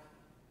time.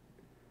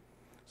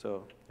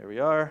 So here we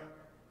are,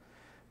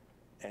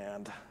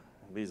 and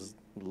these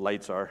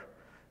lights are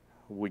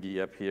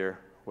wiggy up here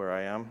where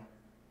I am.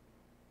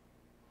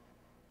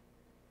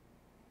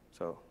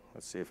 So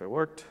let's see if it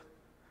worked.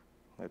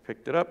 I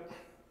picked it up.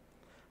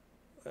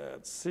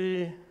 Let's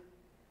see.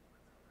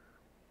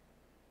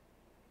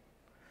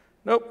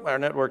 Nope, our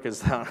network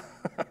is down.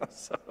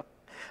 So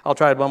I'll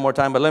try it one more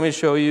time, but let me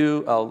show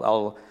you.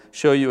 I'll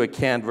show you a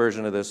canned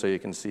version of this so you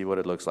can see what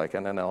it looks like,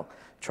 and then I'll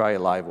try a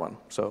live one.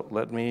 So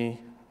let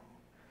me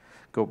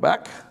go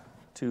back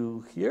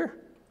to here.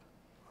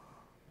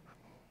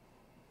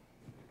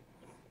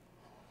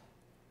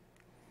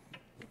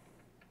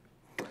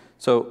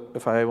 So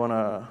if I want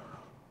to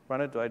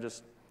run it, do I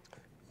just?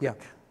 Yeah.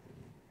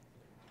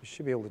 You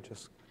should be able to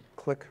just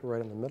click right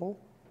in the middle.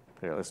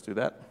 Yeah, let's do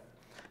that.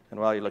 And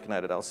while you're looking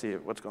at it, I'll see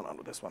what's going on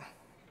with this one.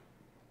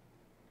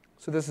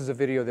 So this is a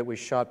video that we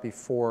shot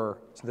before,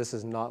 so this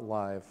is not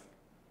live,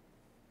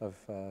 of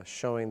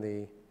showing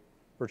the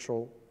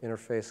virtual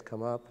interface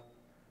come up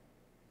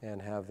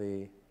and have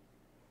the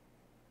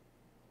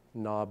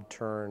knob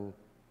turn,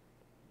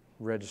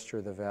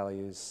 register the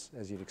values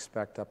as you'd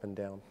expect up and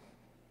down.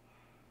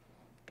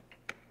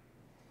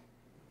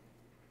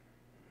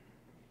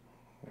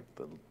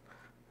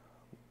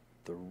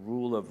 The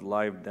rule of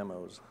live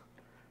demos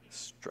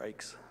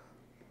strikes.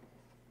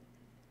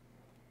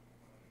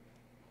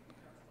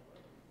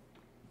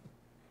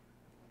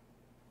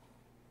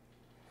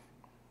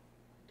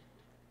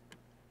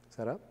 Is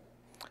that up?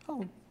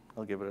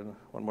 I'll give it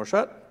one more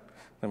shot.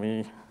 And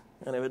if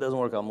it doesn't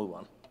work, I'll move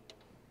on.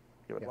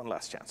 Give it one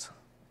last chance.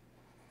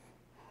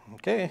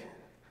 Okay,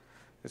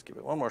 let's give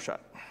it one more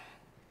shot.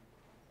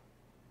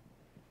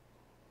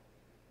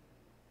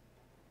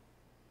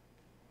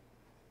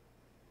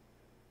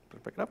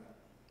 Pick it up.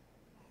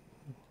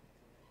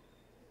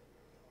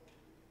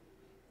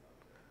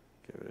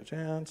 Give it a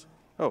chance.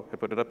 Oh, I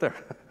put it up there.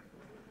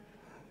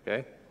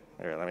 Okay,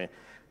 here, let me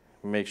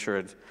make sure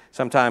it,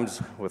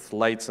 sometimes with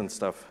lights and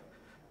stuff,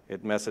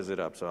 it messes it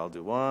up. So I'll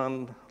do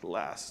one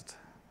last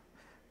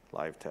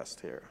live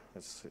test here.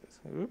 Let's see.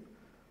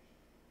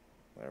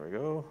 There we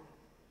go.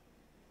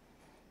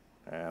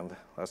 And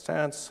last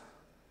chance.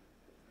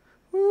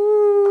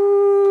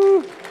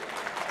 Woo!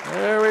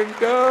 There we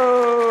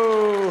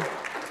go.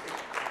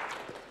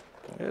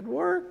 It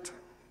worked.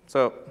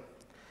 So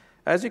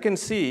as you can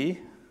see,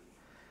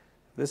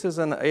 this is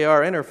an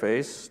AR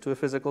interface to a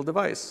physical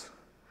device.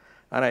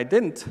 And I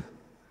didn't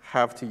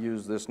have to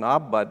use this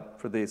knob, but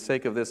for the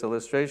sake of this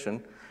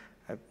illustration,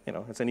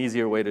 it's an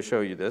easier way to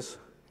show you this.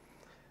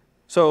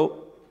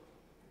 So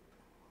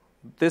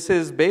this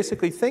is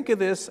basically, think of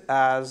this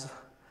as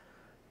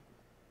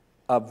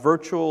a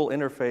virtual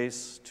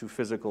interface to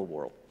physical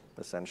world,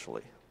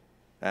 essentially.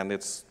 And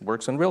it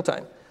works in real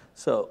time.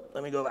 So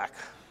let me go back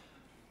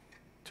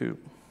to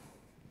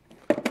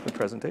the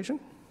presentation.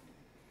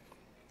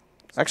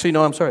 Actually,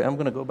 no, I'm sorry. I'm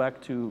going to go back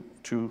to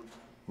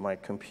my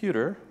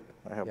computer.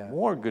 I have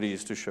more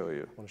goodies to show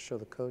you. Want to show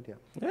the code? Yeah.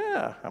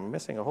 Yeah, I'm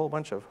missing a whole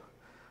bunch of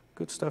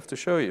good stuff to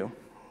show you.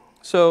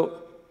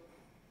 So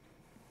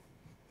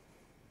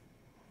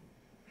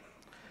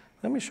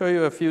let me show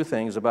you a few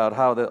things about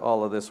how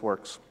all of this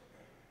works.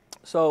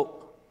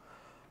 So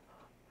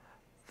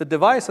the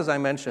device, as I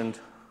mentioned,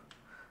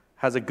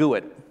 has a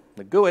GUID.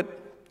 The GUID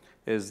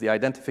is the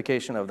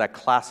identification of that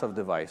class of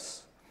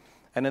device.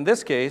 And in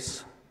this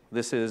case,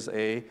 this is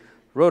a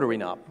rotary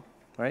knob,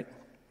 right?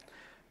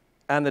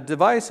 And the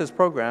device is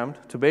programmed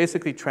to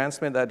basically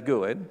transmit that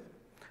GUID.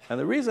 And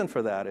the reason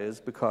for that is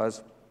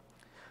because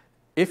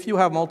if you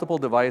have multiple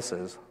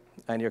devices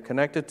and you're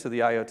connected to the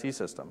IoT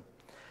system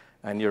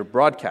and you're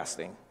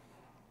broadcasting,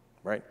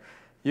 right,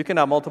 you can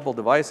have multiple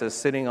devices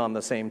sitting on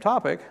the same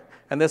topic,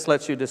 and this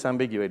lets you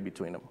disambiguate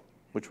between them,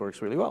 which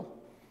works really well.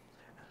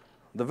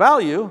 The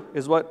value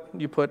is what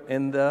you put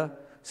in the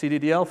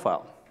CDDL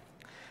file.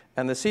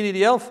 And the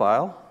CDDL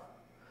file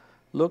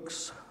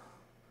looks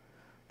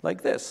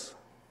like this.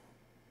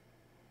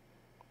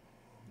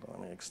 Let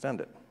me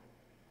extend it.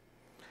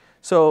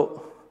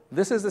 So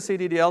this is the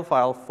CDDL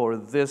file for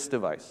this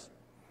device.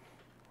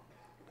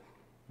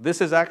 This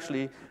is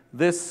actually,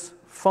 this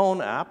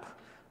phone app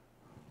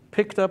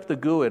picked up the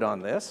GUID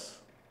on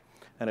this,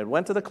 and it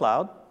went to the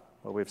cloud,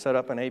 where we've set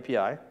up an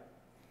API,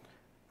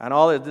 and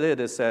all it did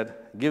is said,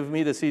 give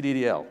me the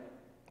CDDL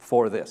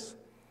for this.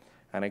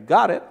 And it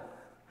got it,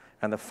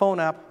 and the phone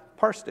app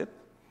parsed it,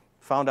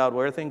 found out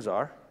where things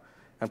are,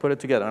 and put it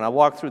together. And I'll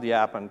walk through the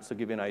app and to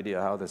give you an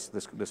idea how this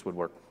would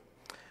work.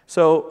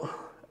 So,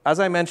 as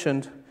I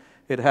mentioned,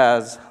 it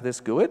has this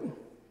GUID,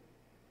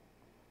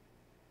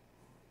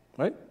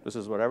 right? This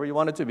is whatever you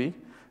want it to be,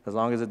 as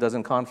long as it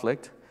doesn't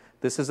conflict.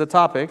 This is the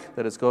topic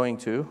that it's going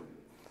to,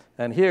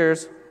 and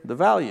here's the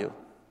value.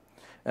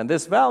 And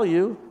this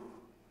value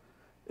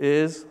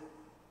is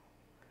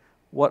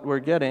what we're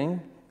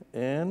getting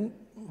in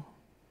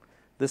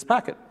this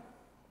packet,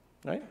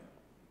 right?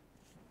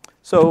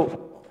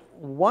 So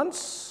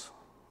once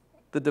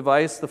the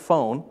device, the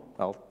phone,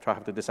 I'll try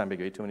to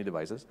disambiguate too many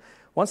devices.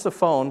 Once the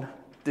phone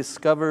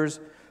discovers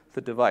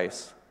the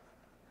device,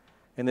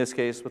 in this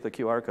case with the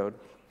QR code,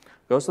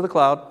 goes to the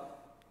cloud,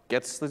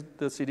 gets the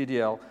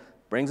CDDL,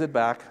 brings it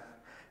back,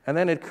 and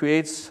then it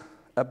creates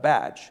a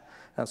badge.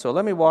 And so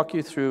let me walk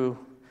you through.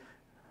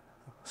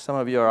 Some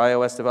of you are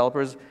iOS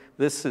developers.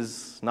 This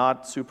is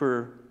not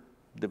super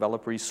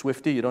developer-y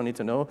Swifty. You don't need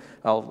to know.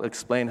 I'll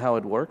explain how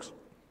it works.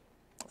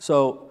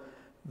 So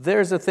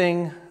there's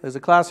a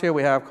class here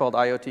we have called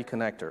IoT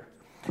Connector.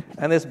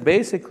 And this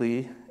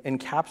basically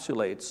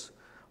encapsulates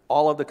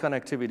all of the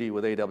connectivity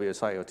with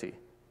AWS IoT.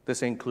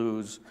 This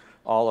includes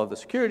all of the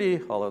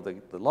security, all of the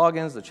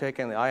logins, the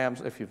check-in, the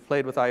IAMs. If you've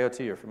played with IoT,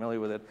 you're familiar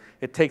with it.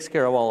 It takes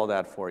care of all of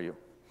that for you.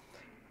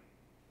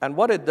 And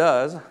what it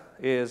does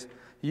is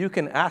you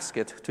can ask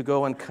it to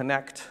go and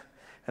connect,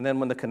 and then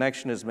when the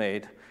connection is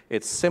made,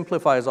 it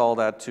simplifies all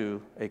that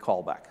to a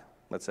callback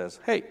that says,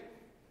 hey,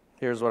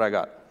 here's what I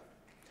got.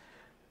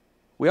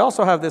 We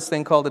also have this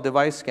thing called a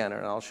device scanner,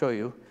 and I'll show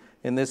you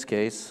in this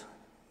case.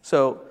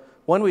 So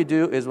what we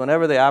do is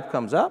whenever the app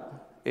comes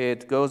up,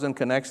 it goes and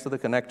connects to the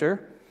connector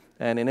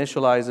and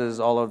initializes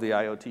all of the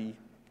IoT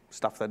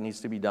stuff that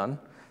needs to be done,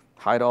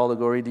 hide all the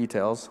gory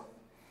details.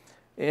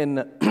 In,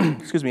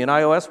 excuse me, in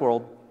iOS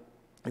world,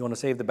 you want to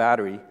save the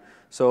battery.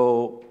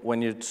 So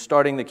when you're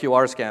starting the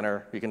QR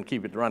scanner, you can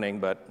keep it running,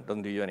 but it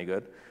doesn't do you any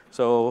good.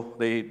 So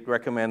they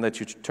recommend that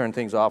you turn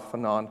things off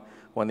and on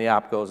when the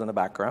app goes in the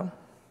background.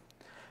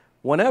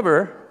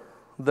 Whenever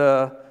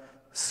the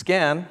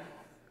scan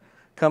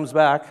comes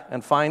back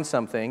and finds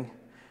something,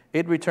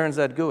 it returns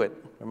that GUID.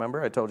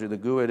 Remember, I told you the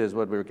GUID is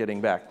what we're getting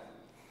back.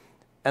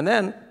 And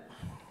then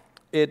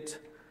it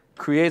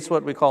creates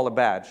what we call a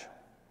badge.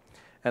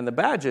 And the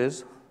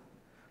badges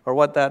are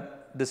what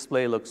that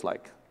display looks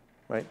like,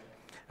 right?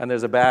 And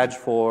there's a badge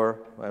for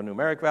a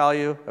numeric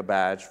value, a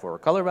badge for a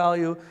color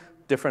value,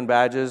 different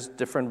badges,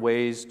 different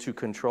ways to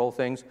control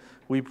things.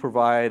 We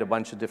provide a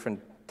bunch of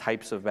different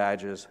types of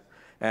badges,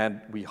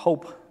 and we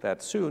hope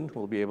that soon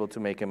we'll be able to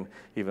make them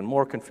even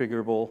more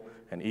configurable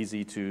and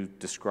easy to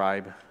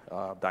describe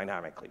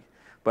dynamically.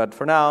 But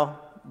for now,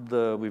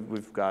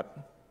 we've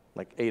got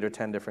like 8 or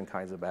 10 different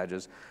kinds of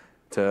badges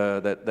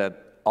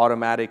that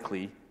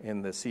automatically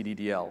in the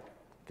CDDL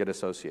get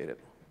associated.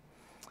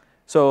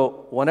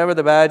 So whenever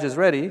the badge is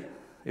ready,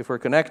 if we're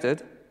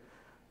connected,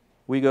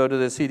 we go to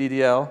the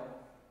CDDL,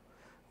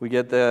 we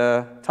get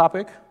the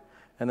topic,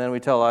 and then we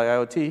tell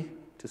IoT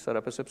to set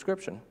up a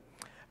subscription.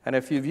 And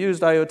if you've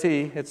used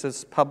IoT, it's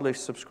this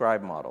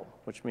publish-subscribe model,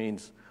 which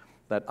means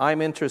that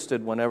I'm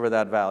interested whenever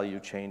that value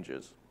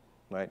changes,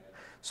 right?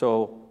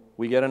 So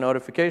we get a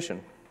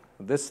notification.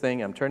 This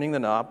thing, I'm turning the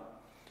knob,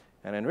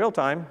 and in real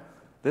time,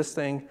 this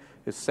thing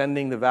is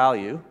sending the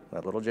value,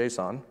 that little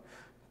JSON,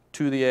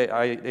 to the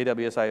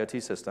AWS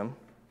IoT system,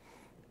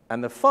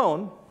 and the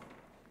phone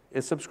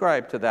is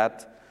subscribed to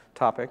that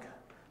topic,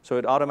 so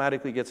it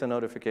automatically gets a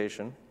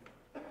notification,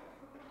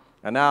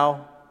 and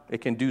now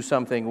it can do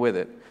something with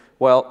it.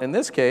 Well, in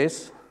this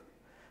case,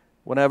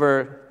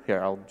 whenever,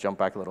 here, I'll jump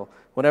back a little.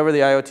 Whenever the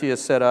IoT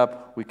is set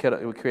up, we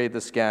create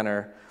the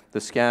scanner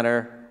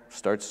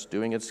starts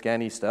doing its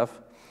scanny stuff,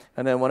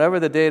 and then whenever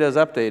the data is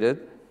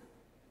updated,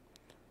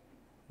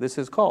 this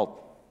is called.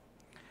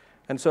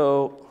 And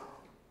so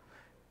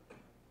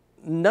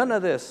none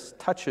of this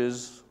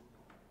touches,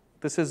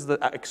 this is the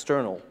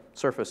external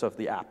surface of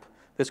the app.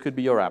 This could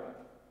be your app.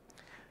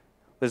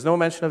 There's no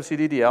mention of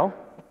CDDL.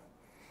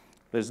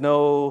 There's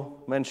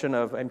no mention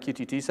of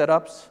MQTT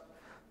setups.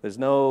 There's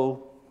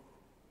no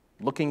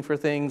looking for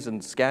things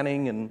and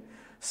scanning and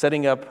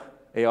setting up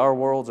AR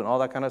worlds and all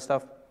that kind of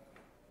stuff.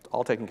 It's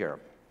all taken care of.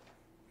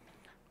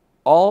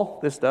 All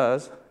this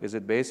does is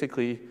it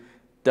basically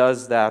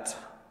does that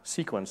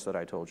sequence that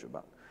I told you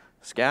about.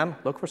 Scan,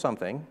 look for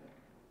something,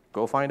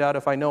 go find out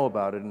if I know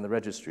about it in the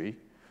registry,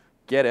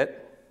 get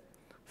it,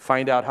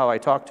 find out how I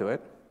talk to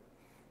it,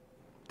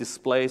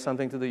 display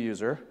something to the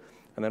user,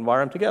 and then wire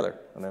them together,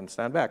 and then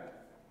stand back.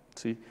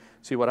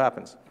 See what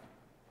happens.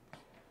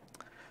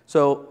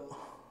 So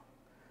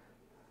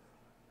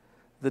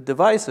the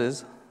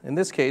devices, in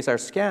this case, our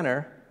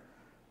scanner,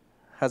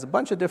 has a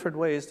bunch of different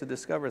ways to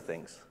discover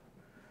things.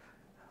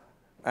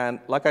 And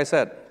like I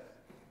said,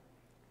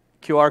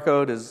 QR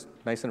code is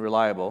nice and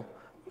reliable.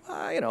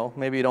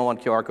 Maybe you don't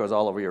want QR codes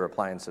all over your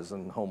appliances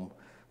and home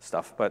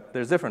stuff, but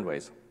there's different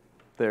ways.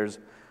 There's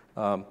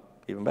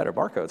even better,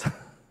 barcodes.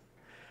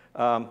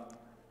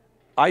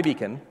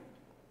 iBeacon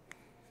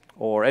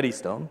or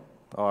Eddystone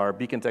are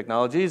beacon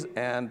technologies,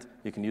 and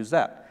you can use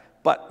that.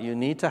 But you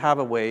need to have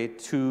a way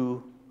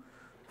to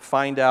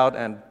find out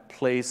and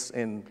place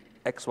in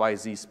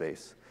XYZ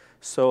space.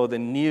 So the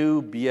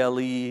new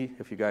BLE,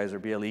 if you guys are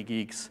BLE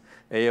geeks,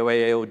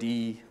 AOA,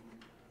 AOD,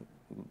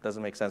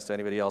 doesn't make sense to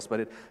anybody else, but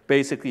it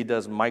basically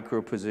does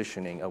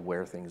micro-positioning of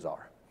where things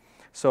are.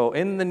 So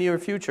in the near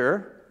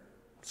future,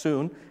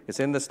 soon,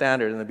 it's in the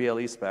standard, in the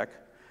BLE spec,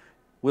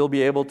 we'll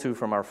be able to,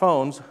 from our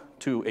phones,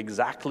 to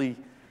exactly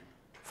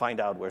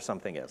find out where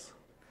something is.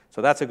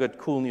 So that's a good,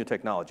 cool new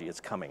technology. It's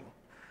coming.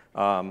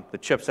 The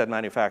chipset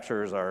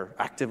manufacturers are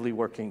actively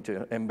working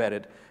to embed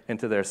it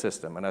into their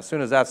system. And as soon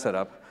as that's set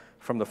up,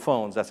 from the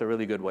phones, that's a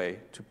really good way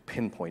to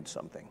pinpoint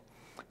something.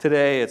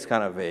 Today, it's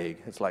kind of vague.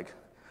 It's like,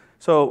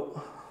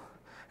 so,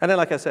 and then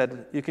like I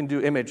said, you can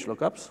do image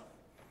lookups,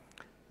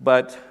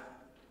 but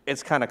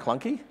it's kind of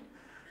clunky.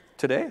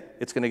 Today,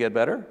 it's going to get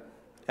better.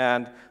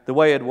 And the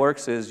way it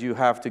works is you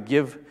have to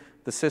give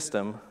the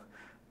system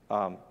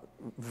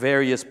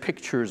various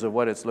pictures of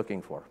what it's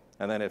looking for.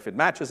 And then if it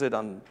matches it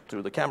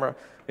through the camera,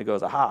 it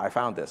goes, aha, I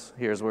found this.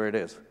 Here's where it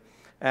is.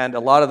 And a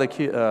lot of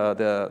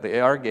the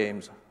AR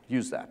games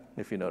use that,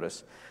 if you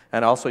notice.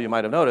 And also, you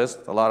might have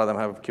noticed, a lot of them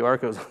have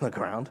QR codes on the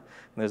ground,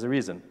 and there's a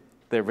reason.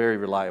 They're very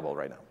reliable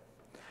right now.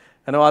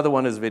 And the other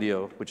one is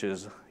video, which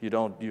is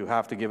you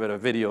have to give it a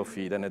video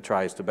feed, and it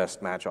tries to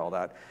best match all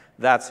that.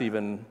 That's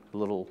even a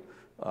little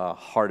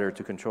harder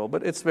to control,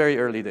 but it's very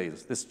early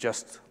days. This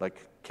just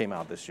came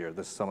out this year,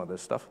 some of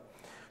this stuff.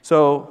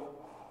 So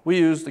we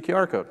use the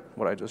QR code,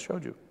 what I just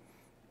showed you.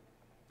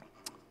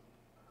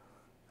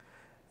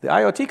 The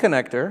IoT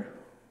connector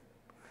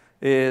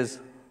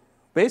is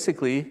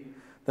basically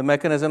the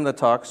mechanism that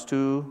talks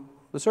to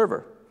the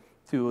server,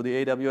 to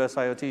the AWS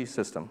IoT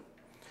system,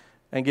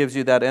 and gives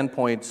you that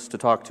endpoints to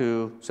talk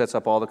to, sets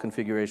up all the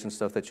configuration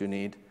stuff that you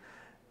need.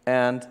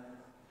 And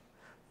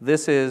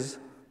this is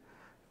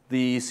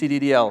the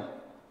CDDL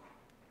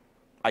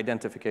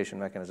identification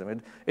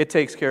mechanism. It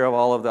takes care of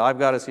all of the, I've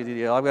got a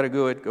CDDL, I've got a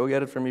GUID, go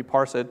get it for me,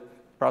 parse it,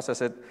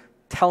 process it,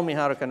 tell me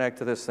how to connect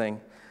to this thing,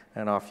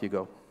 and off you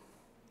go.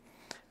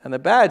 And the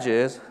badge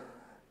is,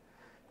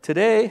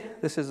 today,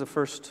 this is the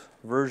first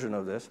version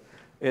of this.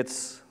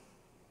 It's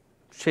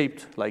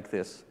shaped like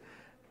this.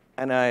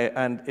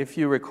 And if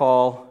you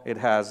recall, it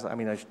has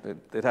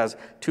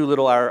two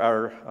little,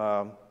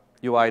 our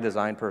UI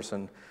design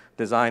person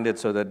designed it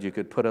so that you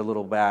could put a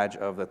little badge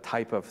of the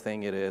type of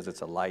thing it is.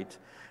 It's a light.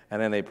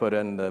 And then they put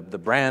in the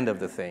brand of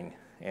the thing.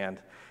 And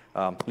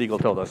legal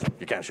told us,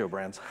 you can't show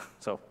brands.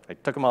 So I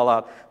took them all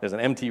out. There's an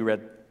empty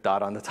red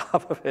dot on the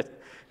top of it.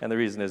 And the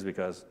reason is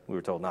because we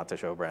were told not to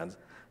show brands.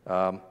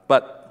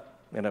 But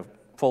in a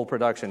full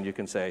production, you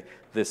can say,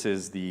 this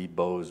is the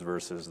Bose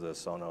versus the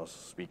Sonos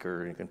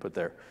speaker. You can put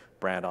their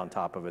brand on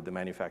top of it. The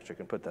manufacturer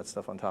can put that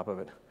stuff on top of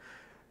it.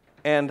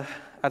 And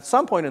at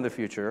some point in the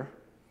future,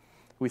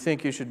 we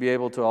think you should be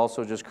able to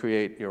also just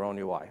create your own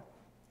UI,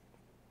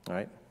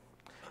 right?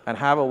 And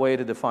have a way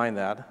to define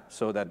that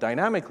so that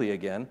dynamically,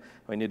 again,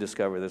 when you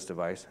discover this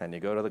device and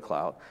you go to the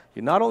cloud,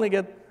 you not only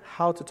get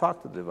how to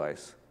talk to the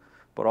device,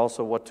 but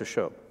also what to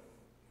show.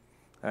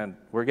 And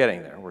we're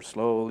getting there. We're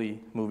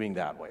slowly moving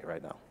that way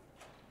right now.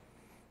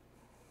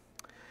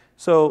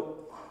 So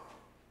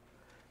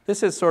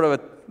this is sort of a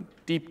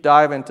deep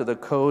dive into the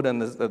code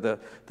and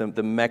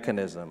the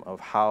mechanism of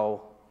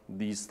how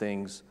these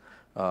things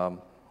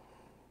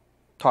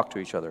talk to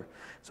each other.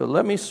 So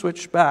let me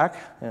switch back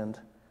and...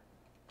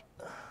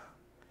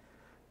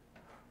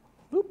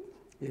 Whoop.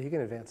 Yeah, you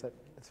can advance it.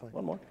 That's fine.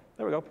 One more.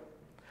 There we go.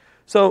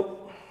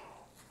 So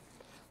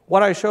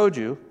what I showed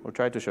you, or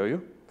tried to show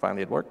you,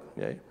 finally it worked,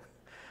 yay,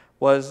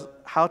 was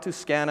how to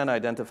scan and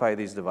identify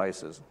these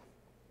devices.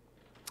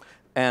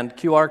 And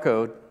QR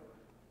code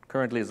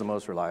currently is the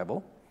most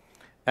reliable,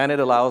 and it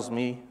allows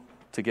me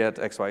to get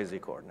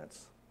XYZ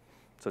coordinates.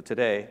 So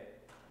today,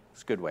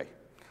 it's a good way.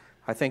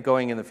 I think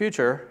going in the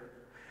future,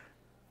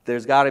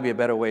 there's got to be a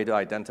better way to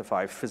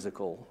identify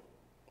physical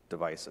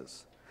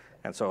devices.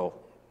 And so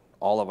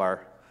all of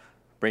our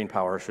brain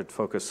power should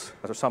focus,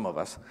 or some of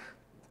us,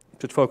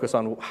 should focus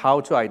on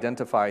how to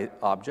identify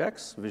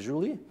objects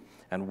visually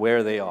and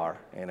where they are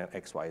in an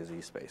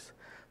XYZ space,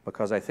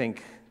 because I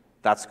think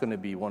that's going to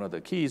be one of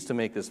the keys to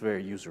make this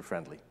very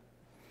user-friendly.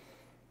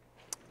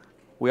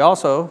 We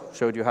also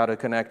showed you how to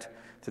connect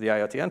to the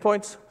IoT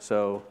endpoints,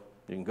 so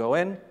you can go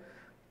in,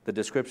 the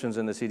description's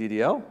in the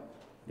CDDL,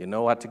 you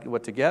know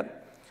what to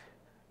get,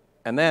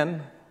 and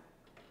then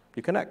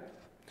you connect.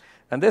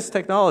 And this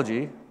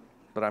technology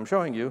that I'm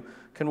showing you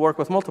can work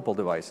with multiple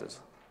devices,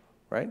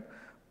 right?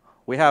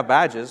 We have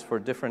badges for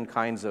different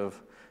kinds of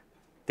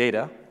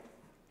data,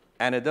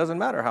 and it doesn't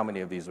matter how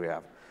many of these we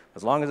have.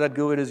 As long as that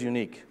GUID is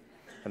unique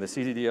and the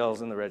CDDL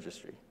is in the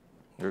registry,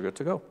 you're good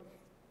to go.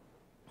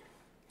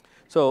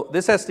 So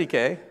this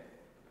SDK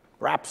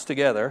wraps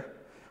together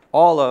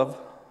all of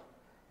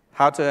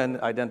how to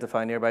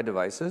identify nearby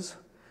devices,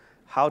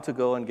 how to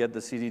go and get the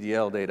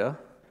CDDL data,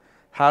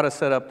 how to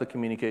set up the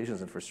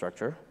communications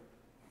infrastructure,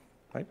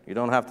 right? You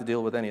don't have to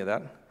deal with any of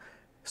that.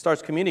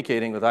 Starts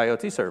communicating with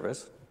IoT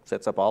service,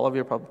 sets up all of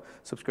your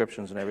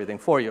subscriptions and everything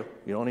for you.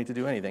 You don't need to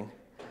do anything.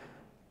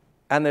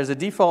 And there's a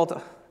default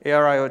AR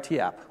IoT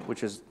app,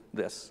 which is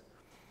this,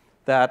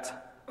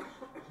 that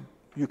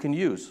you can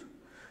use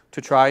to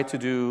try to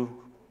do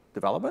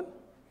development.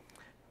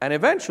 And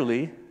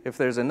eventually, if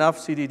there's enough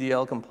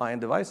CDDL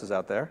compliant devices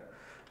out there,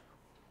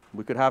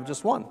 we could have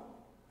just one.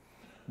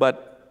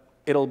 But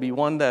it'll be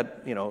one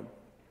that,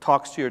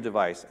 talks to your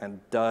device and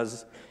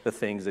does the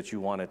things that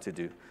you want it to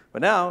do.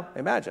 But now,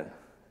 imagine,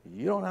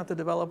 you don't have to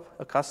develop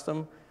a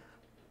custom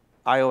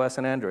iOS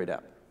and Android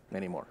app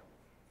anymore,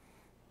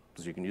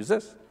 because you can use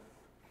this.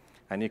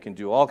 And you can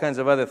do all kinds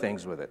of other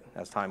things with it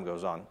as time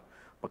goes on,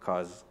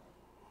 because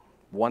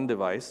one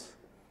device,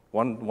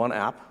 one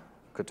app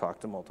could talk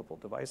to multiple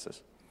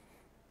devices.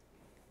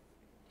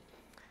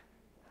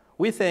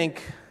 We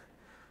think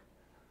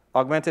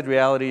augmented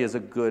reality is a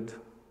good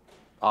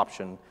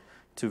option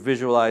to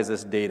visualize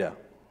this data.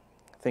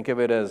 Think of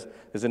it as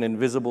an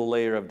invisible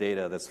layer of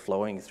data that's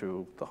flowing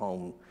through the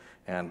home,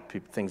 and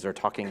things are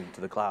talking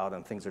to the cloud,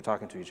 and things are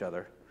talking to each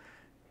other.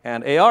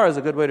 And AR is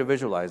a good way to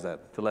visualize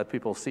that, to let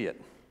people see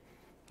it.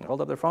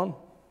 Hold up their phone.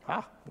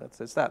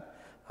 It's that.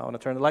 I want to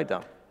turn the light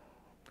down.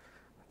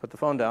 Put the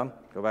phone down,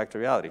 go back to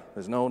reality.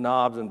 There's no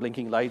knobs and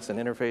blinking lights and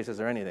interfaces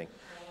or anything.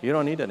 You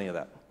don't need any of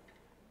that.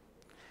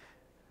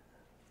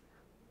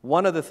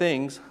 One of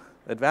the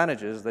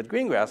advantages that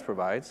Greengrass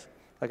provides,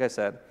 like I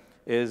said,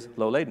 is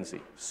low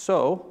latency.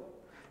 So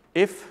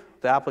if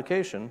the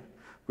application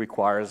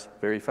requires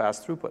very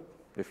fast throughput,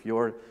 if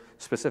your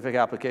specific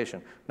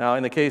application. Now,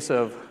 in the case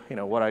of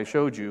what I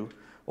showed you,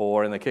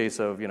 or in the case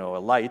of a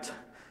light,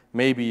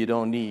 maybe you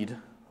don't need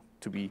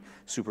to be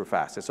super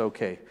fast. It's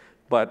okay.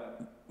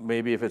 But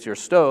maybe if it's your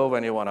stove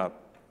and you want to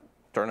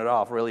turn it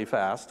off really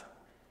fast,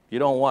 you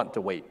don't want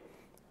to wait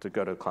to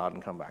go to the cloud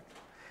and come back.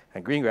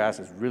 And Greengrass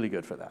is really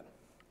good for that.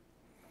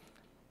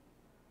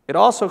 It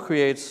also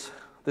creates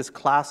this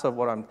class of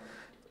what I'm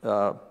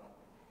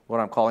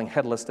calling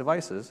headless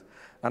devices.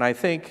 And I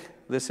think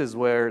this is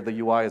where the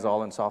UI is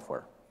all in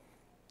software.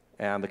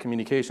 And the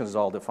communication is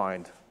all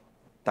defined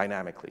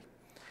dynamically.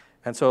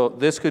 And so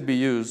this could be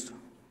used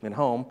in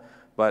home,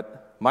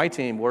 but my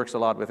team works a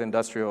lot with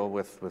industrial,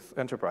 with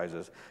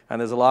enterprises,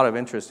 and there's a lot of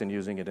interest in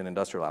using it in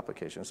industrial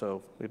applications,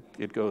 so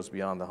it goes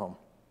beyond the home.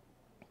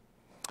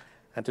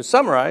 And to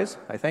summarize,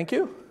 I thank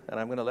you, and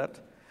I'm going to let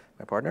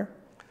my partner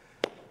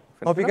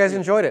finish. Hope you guys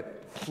enjoyed it.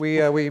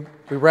 We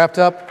wrapped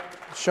up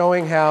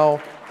showing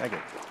how Thank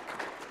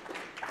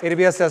you.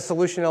 AWS has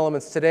solution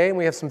elements today, and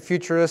we have some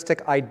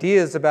futuristic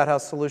ideas about how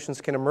solutions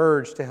can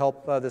emerge to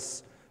help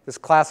this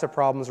class of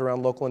problems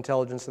around local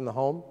intelligence in the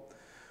home.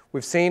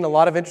 We've seen a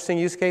lot of interesting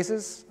use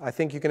cases. I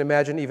think you can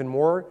imagine even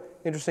more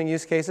interesting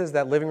use cases.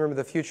 That living room of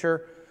the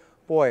future,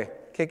 boy,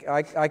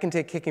 I can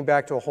take kicking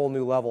back to a whole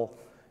new level.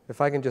 If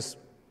I can just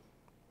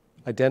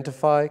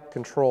identify,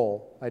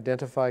 control.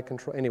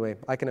 Anyway,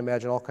 I can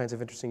imagine all kinds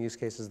of interesting use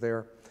cases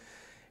there.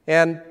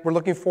 And we're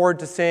looking forward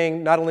to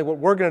seeing not only what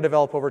we're going to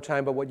develop over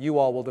time, but what you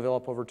all will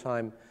develop over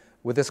time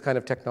with this kind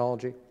of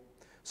technology.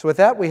 So with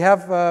that, we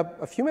have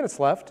a few minutes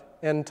left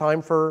and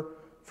time for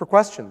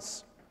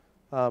questions.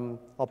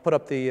 I'll put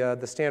up the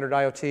standard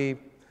IoT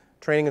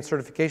training and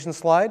certification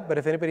slide, but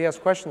if anybody has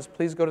questions,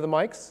 please go to the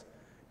mics,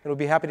 and we'll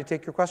be happy to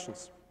take your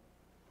questions.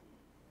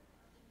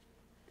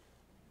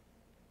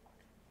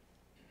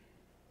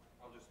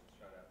 I'll just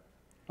shout out.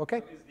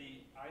 Okay. So is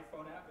the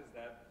iPhone app, is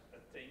that a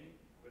thing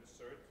with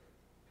CERT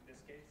in this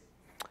case?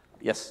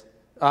 Yes.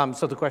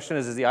 So the question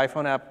is the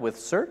iPhone app with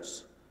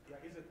certs? Yeah,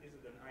 is it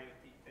an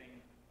IoT thing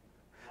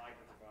like a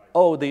device?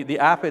 Oh, the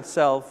app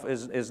itself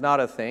is not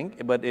a thing,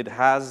 but it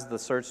has the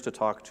certs to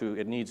talk to.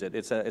 It needs it.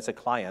 It's a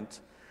client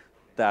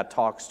that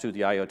talks to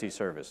the IoT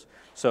service.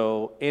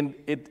 So in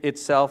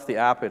itself, the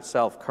app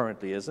itself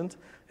currently isn't.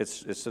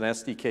 It's an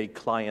SDK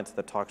client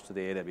that talks to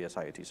the AWS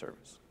IoT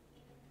service.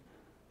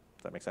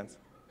 Does that make sense?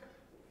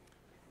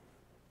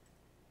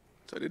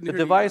 So I didn't The hear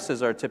you.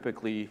 devices are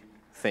typically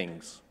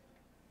things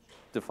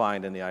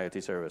defined in the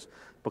IoT service,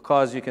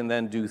 because you can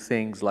then do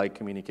things like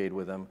communicate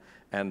with them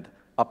and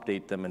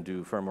update them and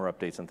do firmware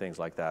updates and things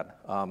like that.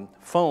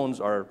 Phones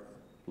are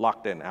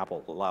locked in.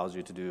 Apple allows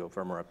you to do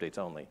firmware updates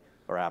only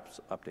or apps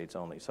updates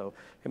only. So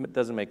it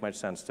doesn't make much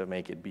sense to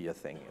make it be a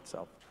thing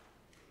itself.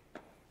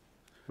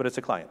 But it's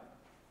a client.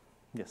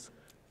 Yes.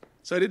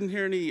 So I didn't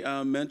hear any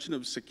mention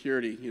of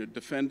security,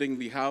 defending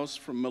the house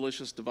from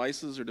malicious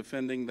devices or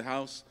defending the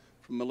house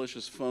from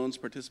malicious phones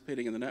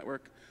participating in the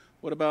network.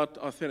 What about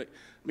authentic?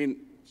 I mean,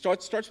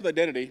 starts with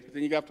identity, but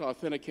then you have to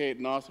authenticate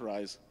and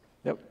authorize.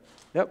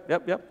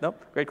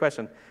 Nope, great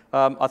question.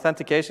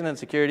 Authentication and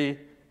security,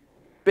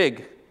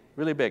 big,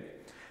 really big.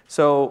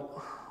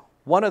 So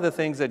one of the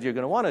things that you're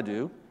going to want to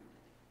do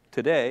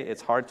today,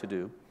 it's hard to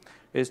do,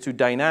 is to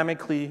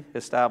dynamically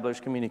establish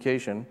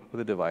communication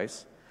with a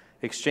device,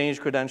 exchange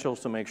credentials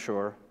to make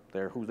sure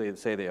they're who they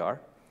say they are,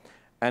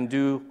 and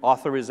do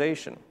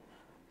authorization.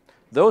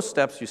 Those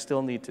steps you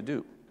still need to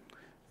do.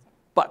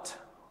 But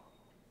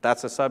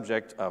that's a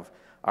subject of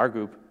our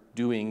group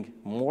doing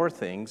more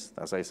things.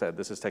 As I said,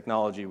 this is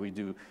technology. We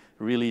do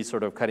really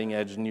sort of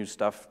cutting-edge new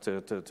stuff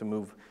to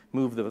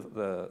move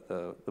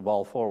the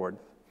ball forward.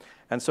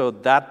 And so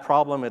that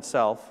problem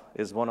itself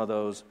is one of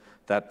those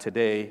that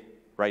today,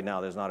 right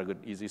now, there's not a good,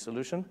 easy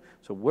solution.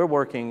 So we're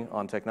working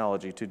on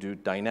technology to do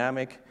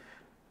dynamic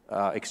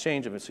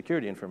exchange of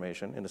security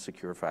information in a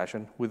secure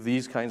fashion with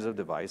these kinds of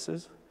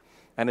devices.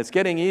 And it's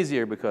getting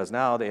easier because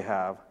now they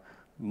have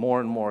more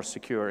and more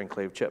secure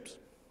enclave chips.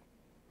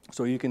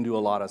 So you can do a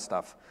lot of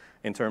stuff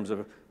in terms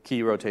of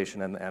key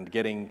rotation and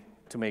getting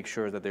to make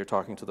sure that they're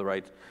talking to the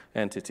right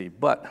entity.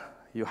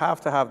 But you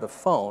have to have the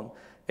phone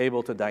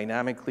able to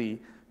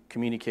dynamically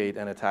communicate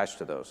and attach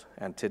to those.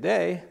 And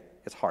today,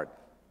 it's hard.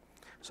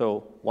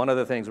 So one of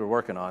the things we're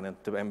working on is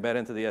to embed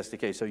into the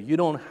SDK, so you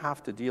don't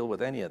have to deal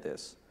with any of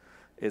this,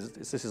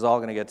 this is all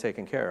going to get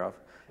taken care of,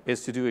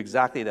 is to do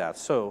exactly that.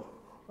 So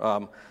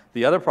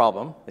the other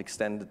problem,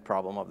 extended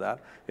problem of that,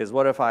 is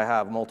what if I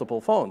have multiple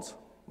phones?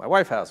 My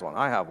wife has one,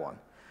 I have one.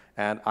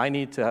 And I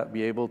need to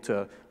be able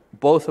to,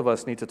 both of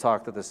us need to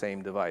talk to the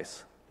same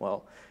device.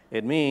 Well,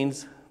 it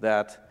means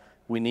that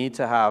we need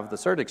to have the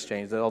cert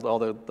exchange, all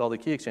the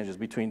key exchanges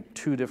between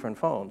two different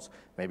phones,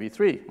 maybe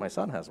three. My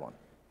son has one.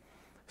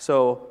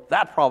 So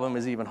that problem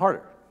is even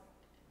harder.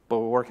 But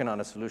we're working on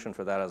a solution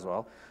for that as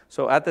well.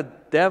 So at the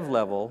dev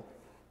level,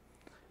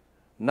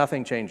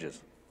 nothing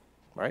changes,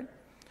 right?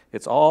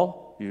 It's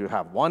all, you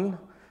have one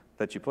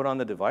that you put on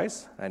the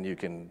device, and you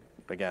can,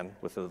 again,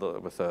 with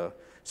a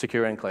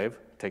secure enclave,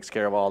 takes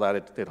care of all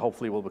that. It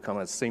hopefully will become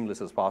as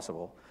seamless as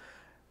possible.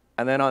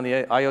 And then on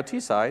the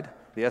IoT side,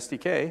 the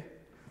SDK,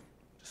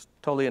 just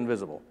totally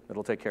invisible.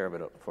 It'll take care of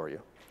it for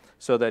you.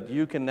 So that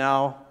you can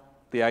now,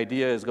 the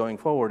idea is going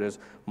forward is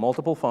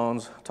multiple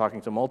phones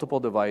talking to multiple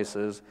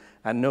devices,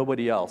 and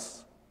nobody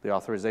else, the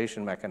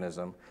authorization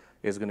mechanism,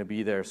 is going to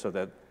be there so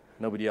that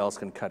nobody else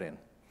can cut in.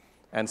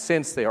 And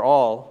since they're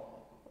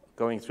all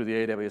going through the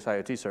AWS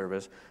IoT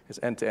service, it's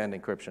end-to-end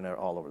encryption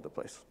all over the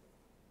place.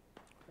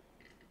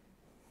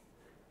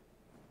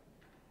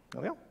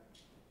 There we go.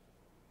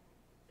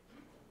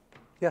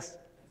 Yes?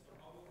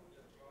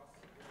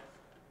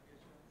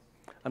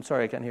 I'm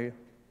sorry, I can't hear you.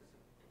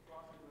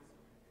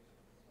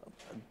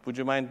 Would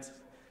you mind?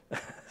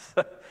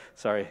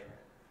 Sorry. The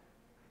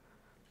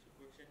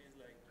question is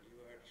like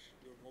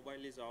your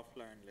mobile is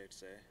offline, let's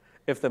say.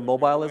 If the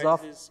mobile is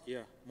off? Yeah,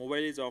 mobile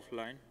is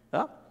offline.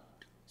 Yeah.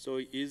 So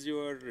is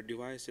your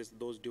devices,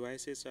 those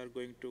devices are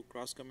going to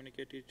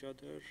cross-communicate each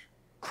other?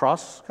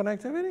 Cross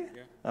connectivity?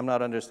 Yeah. I'm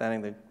not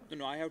understanding the.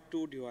 No, I have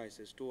two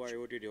devices, two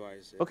IoT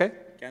devices. Okay.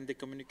 Can they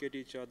communicate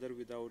each other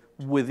without?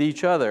 With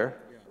each other?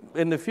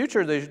 Yeah. In the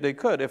future, they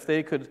could, if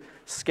they could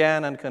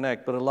scan and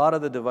connect. But a lot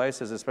of the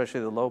devices,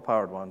 especially the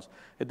low-powered ones,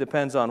 it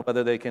depends on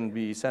whether they can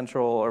be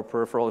central or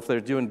peripheral. If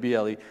they're doing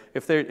BLE,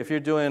 if you're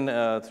doing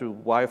through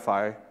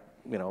Wi-Fi,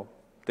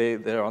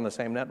 they're on the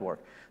same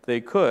network. They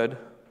could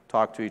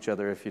talk to each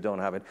other if you don't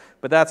have it.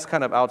 But that's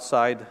kind of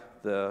outside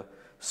the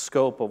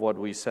scope of what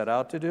we set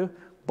out to do.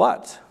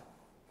 But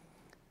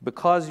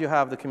because you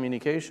have the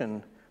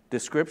communication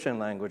description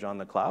language on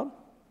the cloud,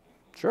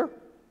 sure,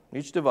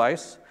 each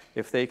device,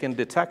 if they can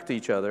detect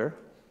each other,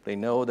 they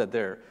know that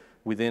they're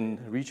within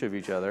reach of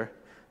each other.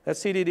 That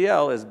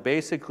CDDL is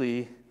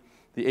basically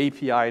the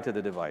API to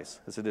the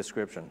device. It's a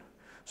description.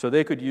 So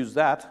they could use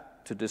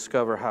that to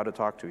discover how to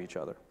talk to each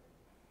other,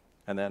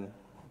 and then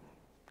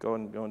go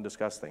and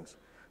discuss things,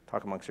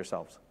 talk amongst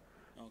yourselves.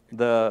 Okay.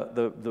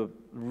 The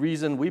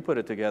reason we put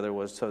it together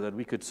was so that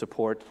we could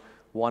support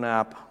one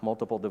app,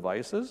 multiple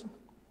devices,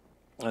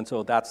 and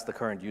so that's the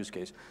current use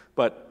case.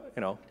 But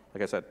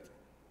like I said,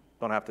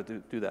 don't have to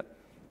do that.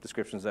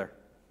 Description's there.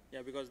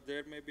 Yeah, because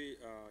there may be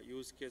a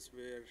use case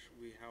where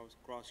we have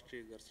cross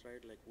triggers,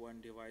 right? Like one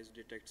device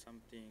detects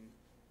something,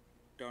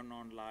 turn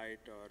on light,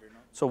 or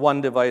So one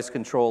device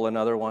control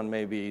another one,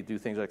 maybe do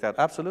things like that.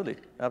 Absolutely,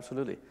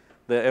 absolutely.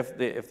 If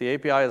the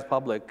API is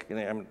public,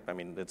 I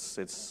mean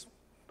it's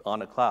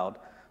on a cloud.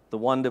 The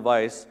one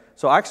device.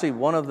 So actually,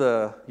 one of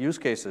the use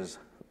cases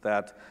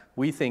that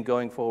we think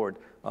going forward,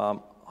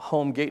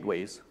 home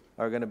gateways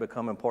are going to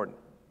become important.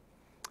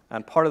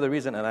 And part of the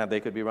reason, and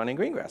they could be running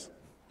Greengrass,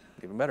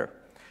 even better.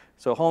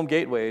 So home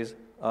gateways,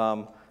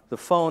 the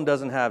phone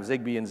doesn't have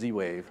Zigbee and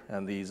Z-Wave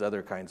and these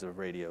other kinds of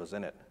radios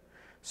in it.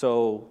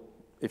 So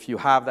if you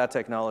have that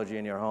technology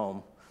in your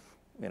home,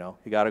 you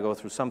got to go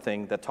through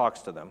something that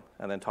talks to them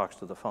and then talks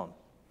to the phone,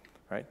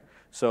 right?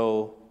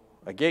 So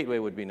a gateway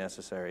would be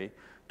necessary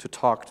to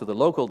talk to the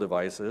local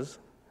devices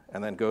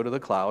and then go to the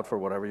cloud for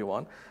whatever you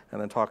want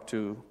and then talk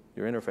to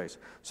your interface.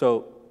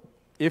 So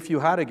if you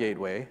had a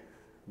gateway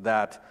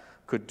that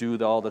could do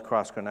all the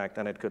cross-connect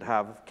and it could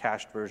have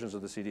cached versions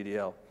of the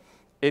CDDL,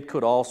 it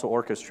could also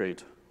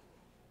orchestrate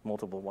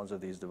multiple ones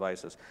of these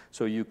devices.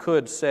 So you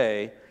could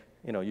say,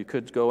 you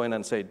could go in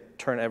and say,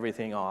 turn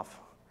everything off,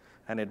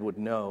 and it would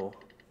know,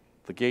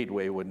 the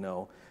gateway would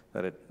know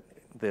that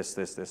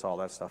this, all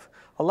that stuff.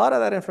 A lot of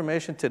that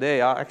information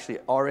today actually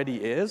already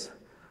is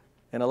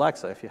in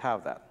Alexa, if you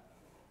have that.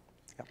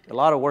 A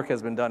lot of work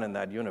has been done in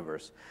that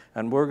universe,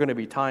 and we're going to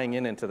be tying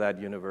into that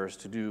universe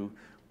to do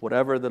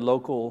whatever the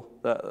local,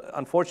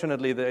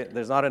 unfortunately,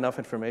 there's not enough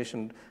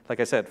information, like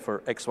I said, for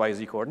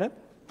XYZ coordinate,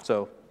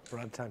 so. We're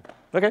out of time.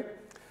 Okay.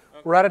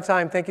 We're out of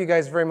time. Thank you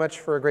guys very much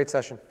for a great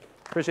session.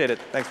 Appreciate it.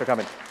 Thanks for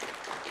coming.